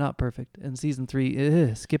 but not perfect. And season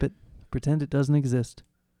 3, skip it. Pretend it doesn't exist.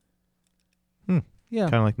 Yeah.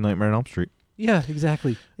 Kind of like Nightmare on Elm Street. Yeah,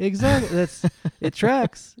 exactly. That's it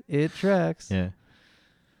tracks. It tracks. Yeah.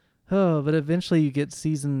 Oh, but eventually you get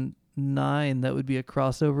season 9. That would be a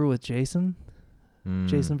crossover with Jason.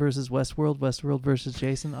 Jason versus Westworld. Westworld versus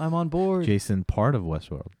Jason. I'm on board. Jason, part of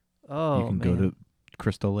Westworld. Oh, you can man. go to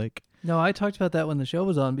Crystal Lake. No, I talked about that when the show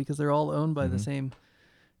was on because they're all owned by the Mhm. same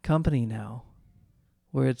company now.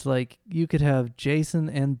 Where it's like you could have Jason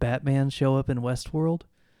and Batman show up in Westworld,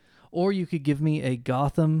 or you could give me a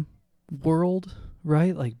Gotham world,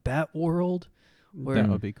 right? Like Bat World, where That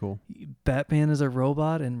would be cool. Batman is a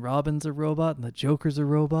robot and Robin's a robot and the Joker's a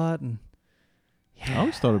robot, and I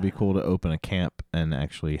always thought it'd be cool to open a camp and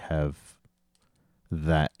actually have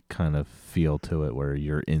that kind of feel to it where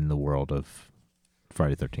you're in the world of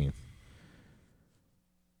Friday 13th.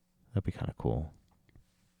 That'd be kind of cool.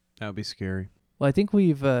 That would be scary. Well, I think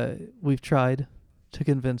we've tried to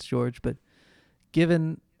convince George, but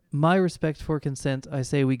given my respect for consent, I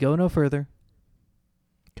say we go no further.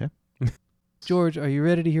 Okay. George, are you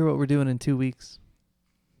ready to hear what we're doing in 2 weeks?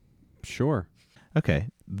 Sure. Okay.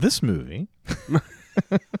 This movie.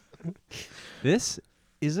 This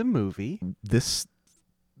is a movie.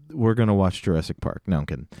 We're going to watch Jurassic Park. No, I'm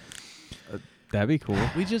kidding. That'd be cool.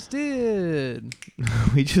 We just did.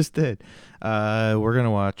 We just did. We're going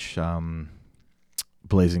to watch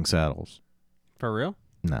Blazing Saddles. For real?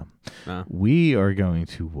 No. No. We are going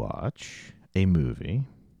to watch a movie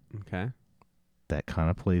Okay. that kind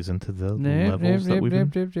of plays into the levels that we've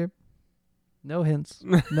been... No hints.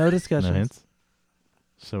 No discussions. No hints?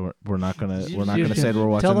 So we're not gonna You- we're not you gonna can say that we're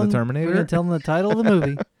watching tell the him- Terminator. We're gonna tell him the title of the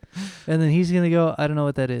movie, and then he's gonna go, "I don't know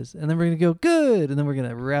what that is," and then we're gonna go, "Good," and then we're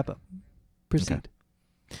gonna wrap up. Proceed.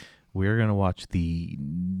 We're gonna watch the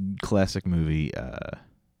classic movie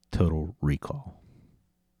Total Recall.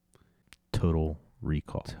 Total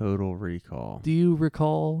Recall. Total Recall. Do you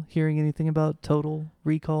recall hearing anything about Total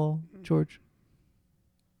Recall, George?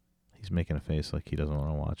 He's making a face like he doesn't want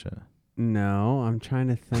to watch it. No, I'm trying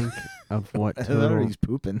to think of what Total... He's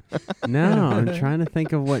pooping. No, I'm trying to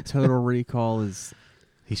think of what Total Recall is.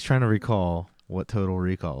 He's trying to recall what Total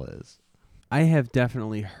Recall is. I have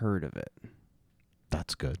definitely heard of it.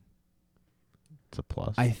 That's good. It's a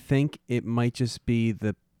plus. I think it might just be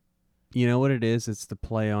the... You know what it is? It's the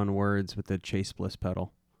play on words with the Chase Bliss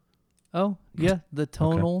pedal. Oh, yeah, the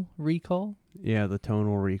Tonal Recall. Yeah, the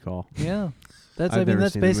Tonal Recall. Yeah, that's. I've never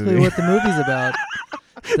That's seen the basically movie. what the movie's about.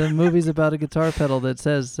 The movie's about a guitar pedal that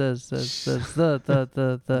says the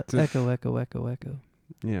echo.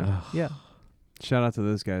 Yeah. Ugh. Yeah, Shout out to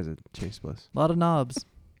those guys at Chase Bliss. a lot of knobs,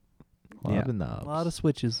 A lot Yeah. of knobs. a lot of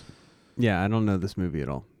switches. Yeah, I don't know this movie at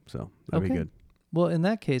all, so that'd be Okay. good. Well, in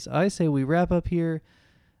that case, I say we wrap up here.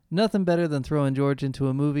 Nothing better than throwing George into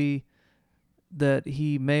a movie that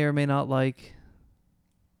he may or may not like.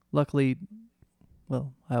 Luckily,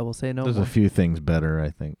 well, I will say no There's more. a few things better, I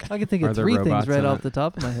think. I can think Are of there 3 things robots right in off it? the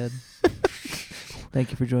top of my head.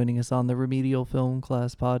 Thank you for joining us on the Remedial Film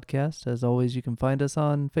Class podcast. As always, you can find us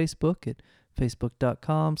on Facebook at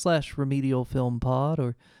facebook.com/remedialfilmpod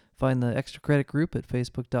or find the extra credit group at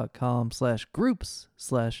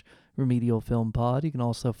facebook.com/groups/remedialfilmpod. You can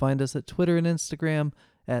also find us at Twitter and Instagram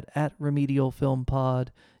at remedialfilmpod.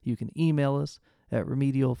 You can email us at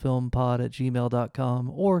remedialfilmpod@gmail.com,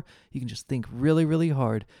 or you can just think really, really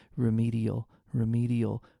hard, remedial, and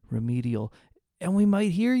we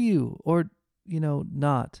might hear you, or,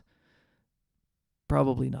 not.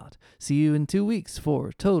 Probably not. See you in 2 weeks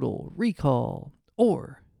for Total Recall,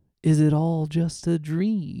 or is it all just a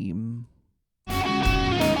dream?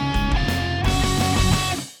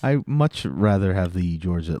 I much rather have the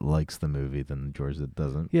George that likes the movie than the George that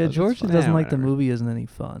doesn't. Yeah, but it's George that fine. doesn't Yeah, like the whatever. movie isn't any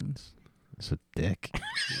fun. It's a dick.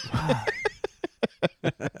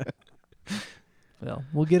 Well,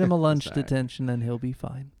 we'll get him a lunch Sorry. detention and he'll be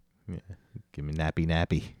fine. Yeah. Give me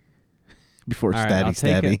nappy. Before All right,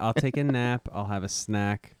 stabby. I'll take a nap. I'll have a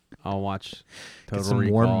snack. I'll watch Total Get some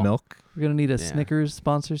Recall. warm milk. We're going to need a Yeah. Snickers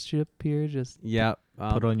sponsorship here. Just Yep.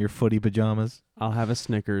 Put on your footy pajamas. I'll have a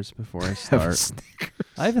Snickers before I Have a start.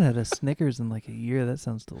 I haven't had a Snickers in like a year. That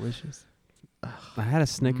sounds delicious. I had a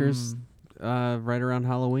Snickers right around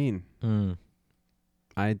Halloween. Mm,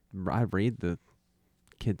 I raid the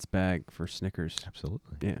kids' bag for Snickers.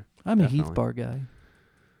 absolutely. Yeah. I'm a Definitely. Heath Bar guy.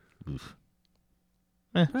 Oof.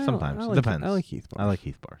 I Sometimes. like, Depends. I like Heath bars. I like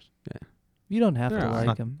Heath bars. You don't have They're to all like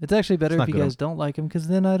right. them. It's actually better it's if not you good guys don't like them, because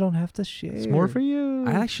then I don't have to share. It's more for you.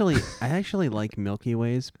 I actually like Milky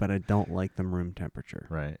Ways, but I don't like them room temperature.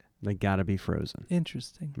 Right. They gotta be frozen.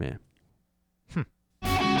 Interesting. Yeah.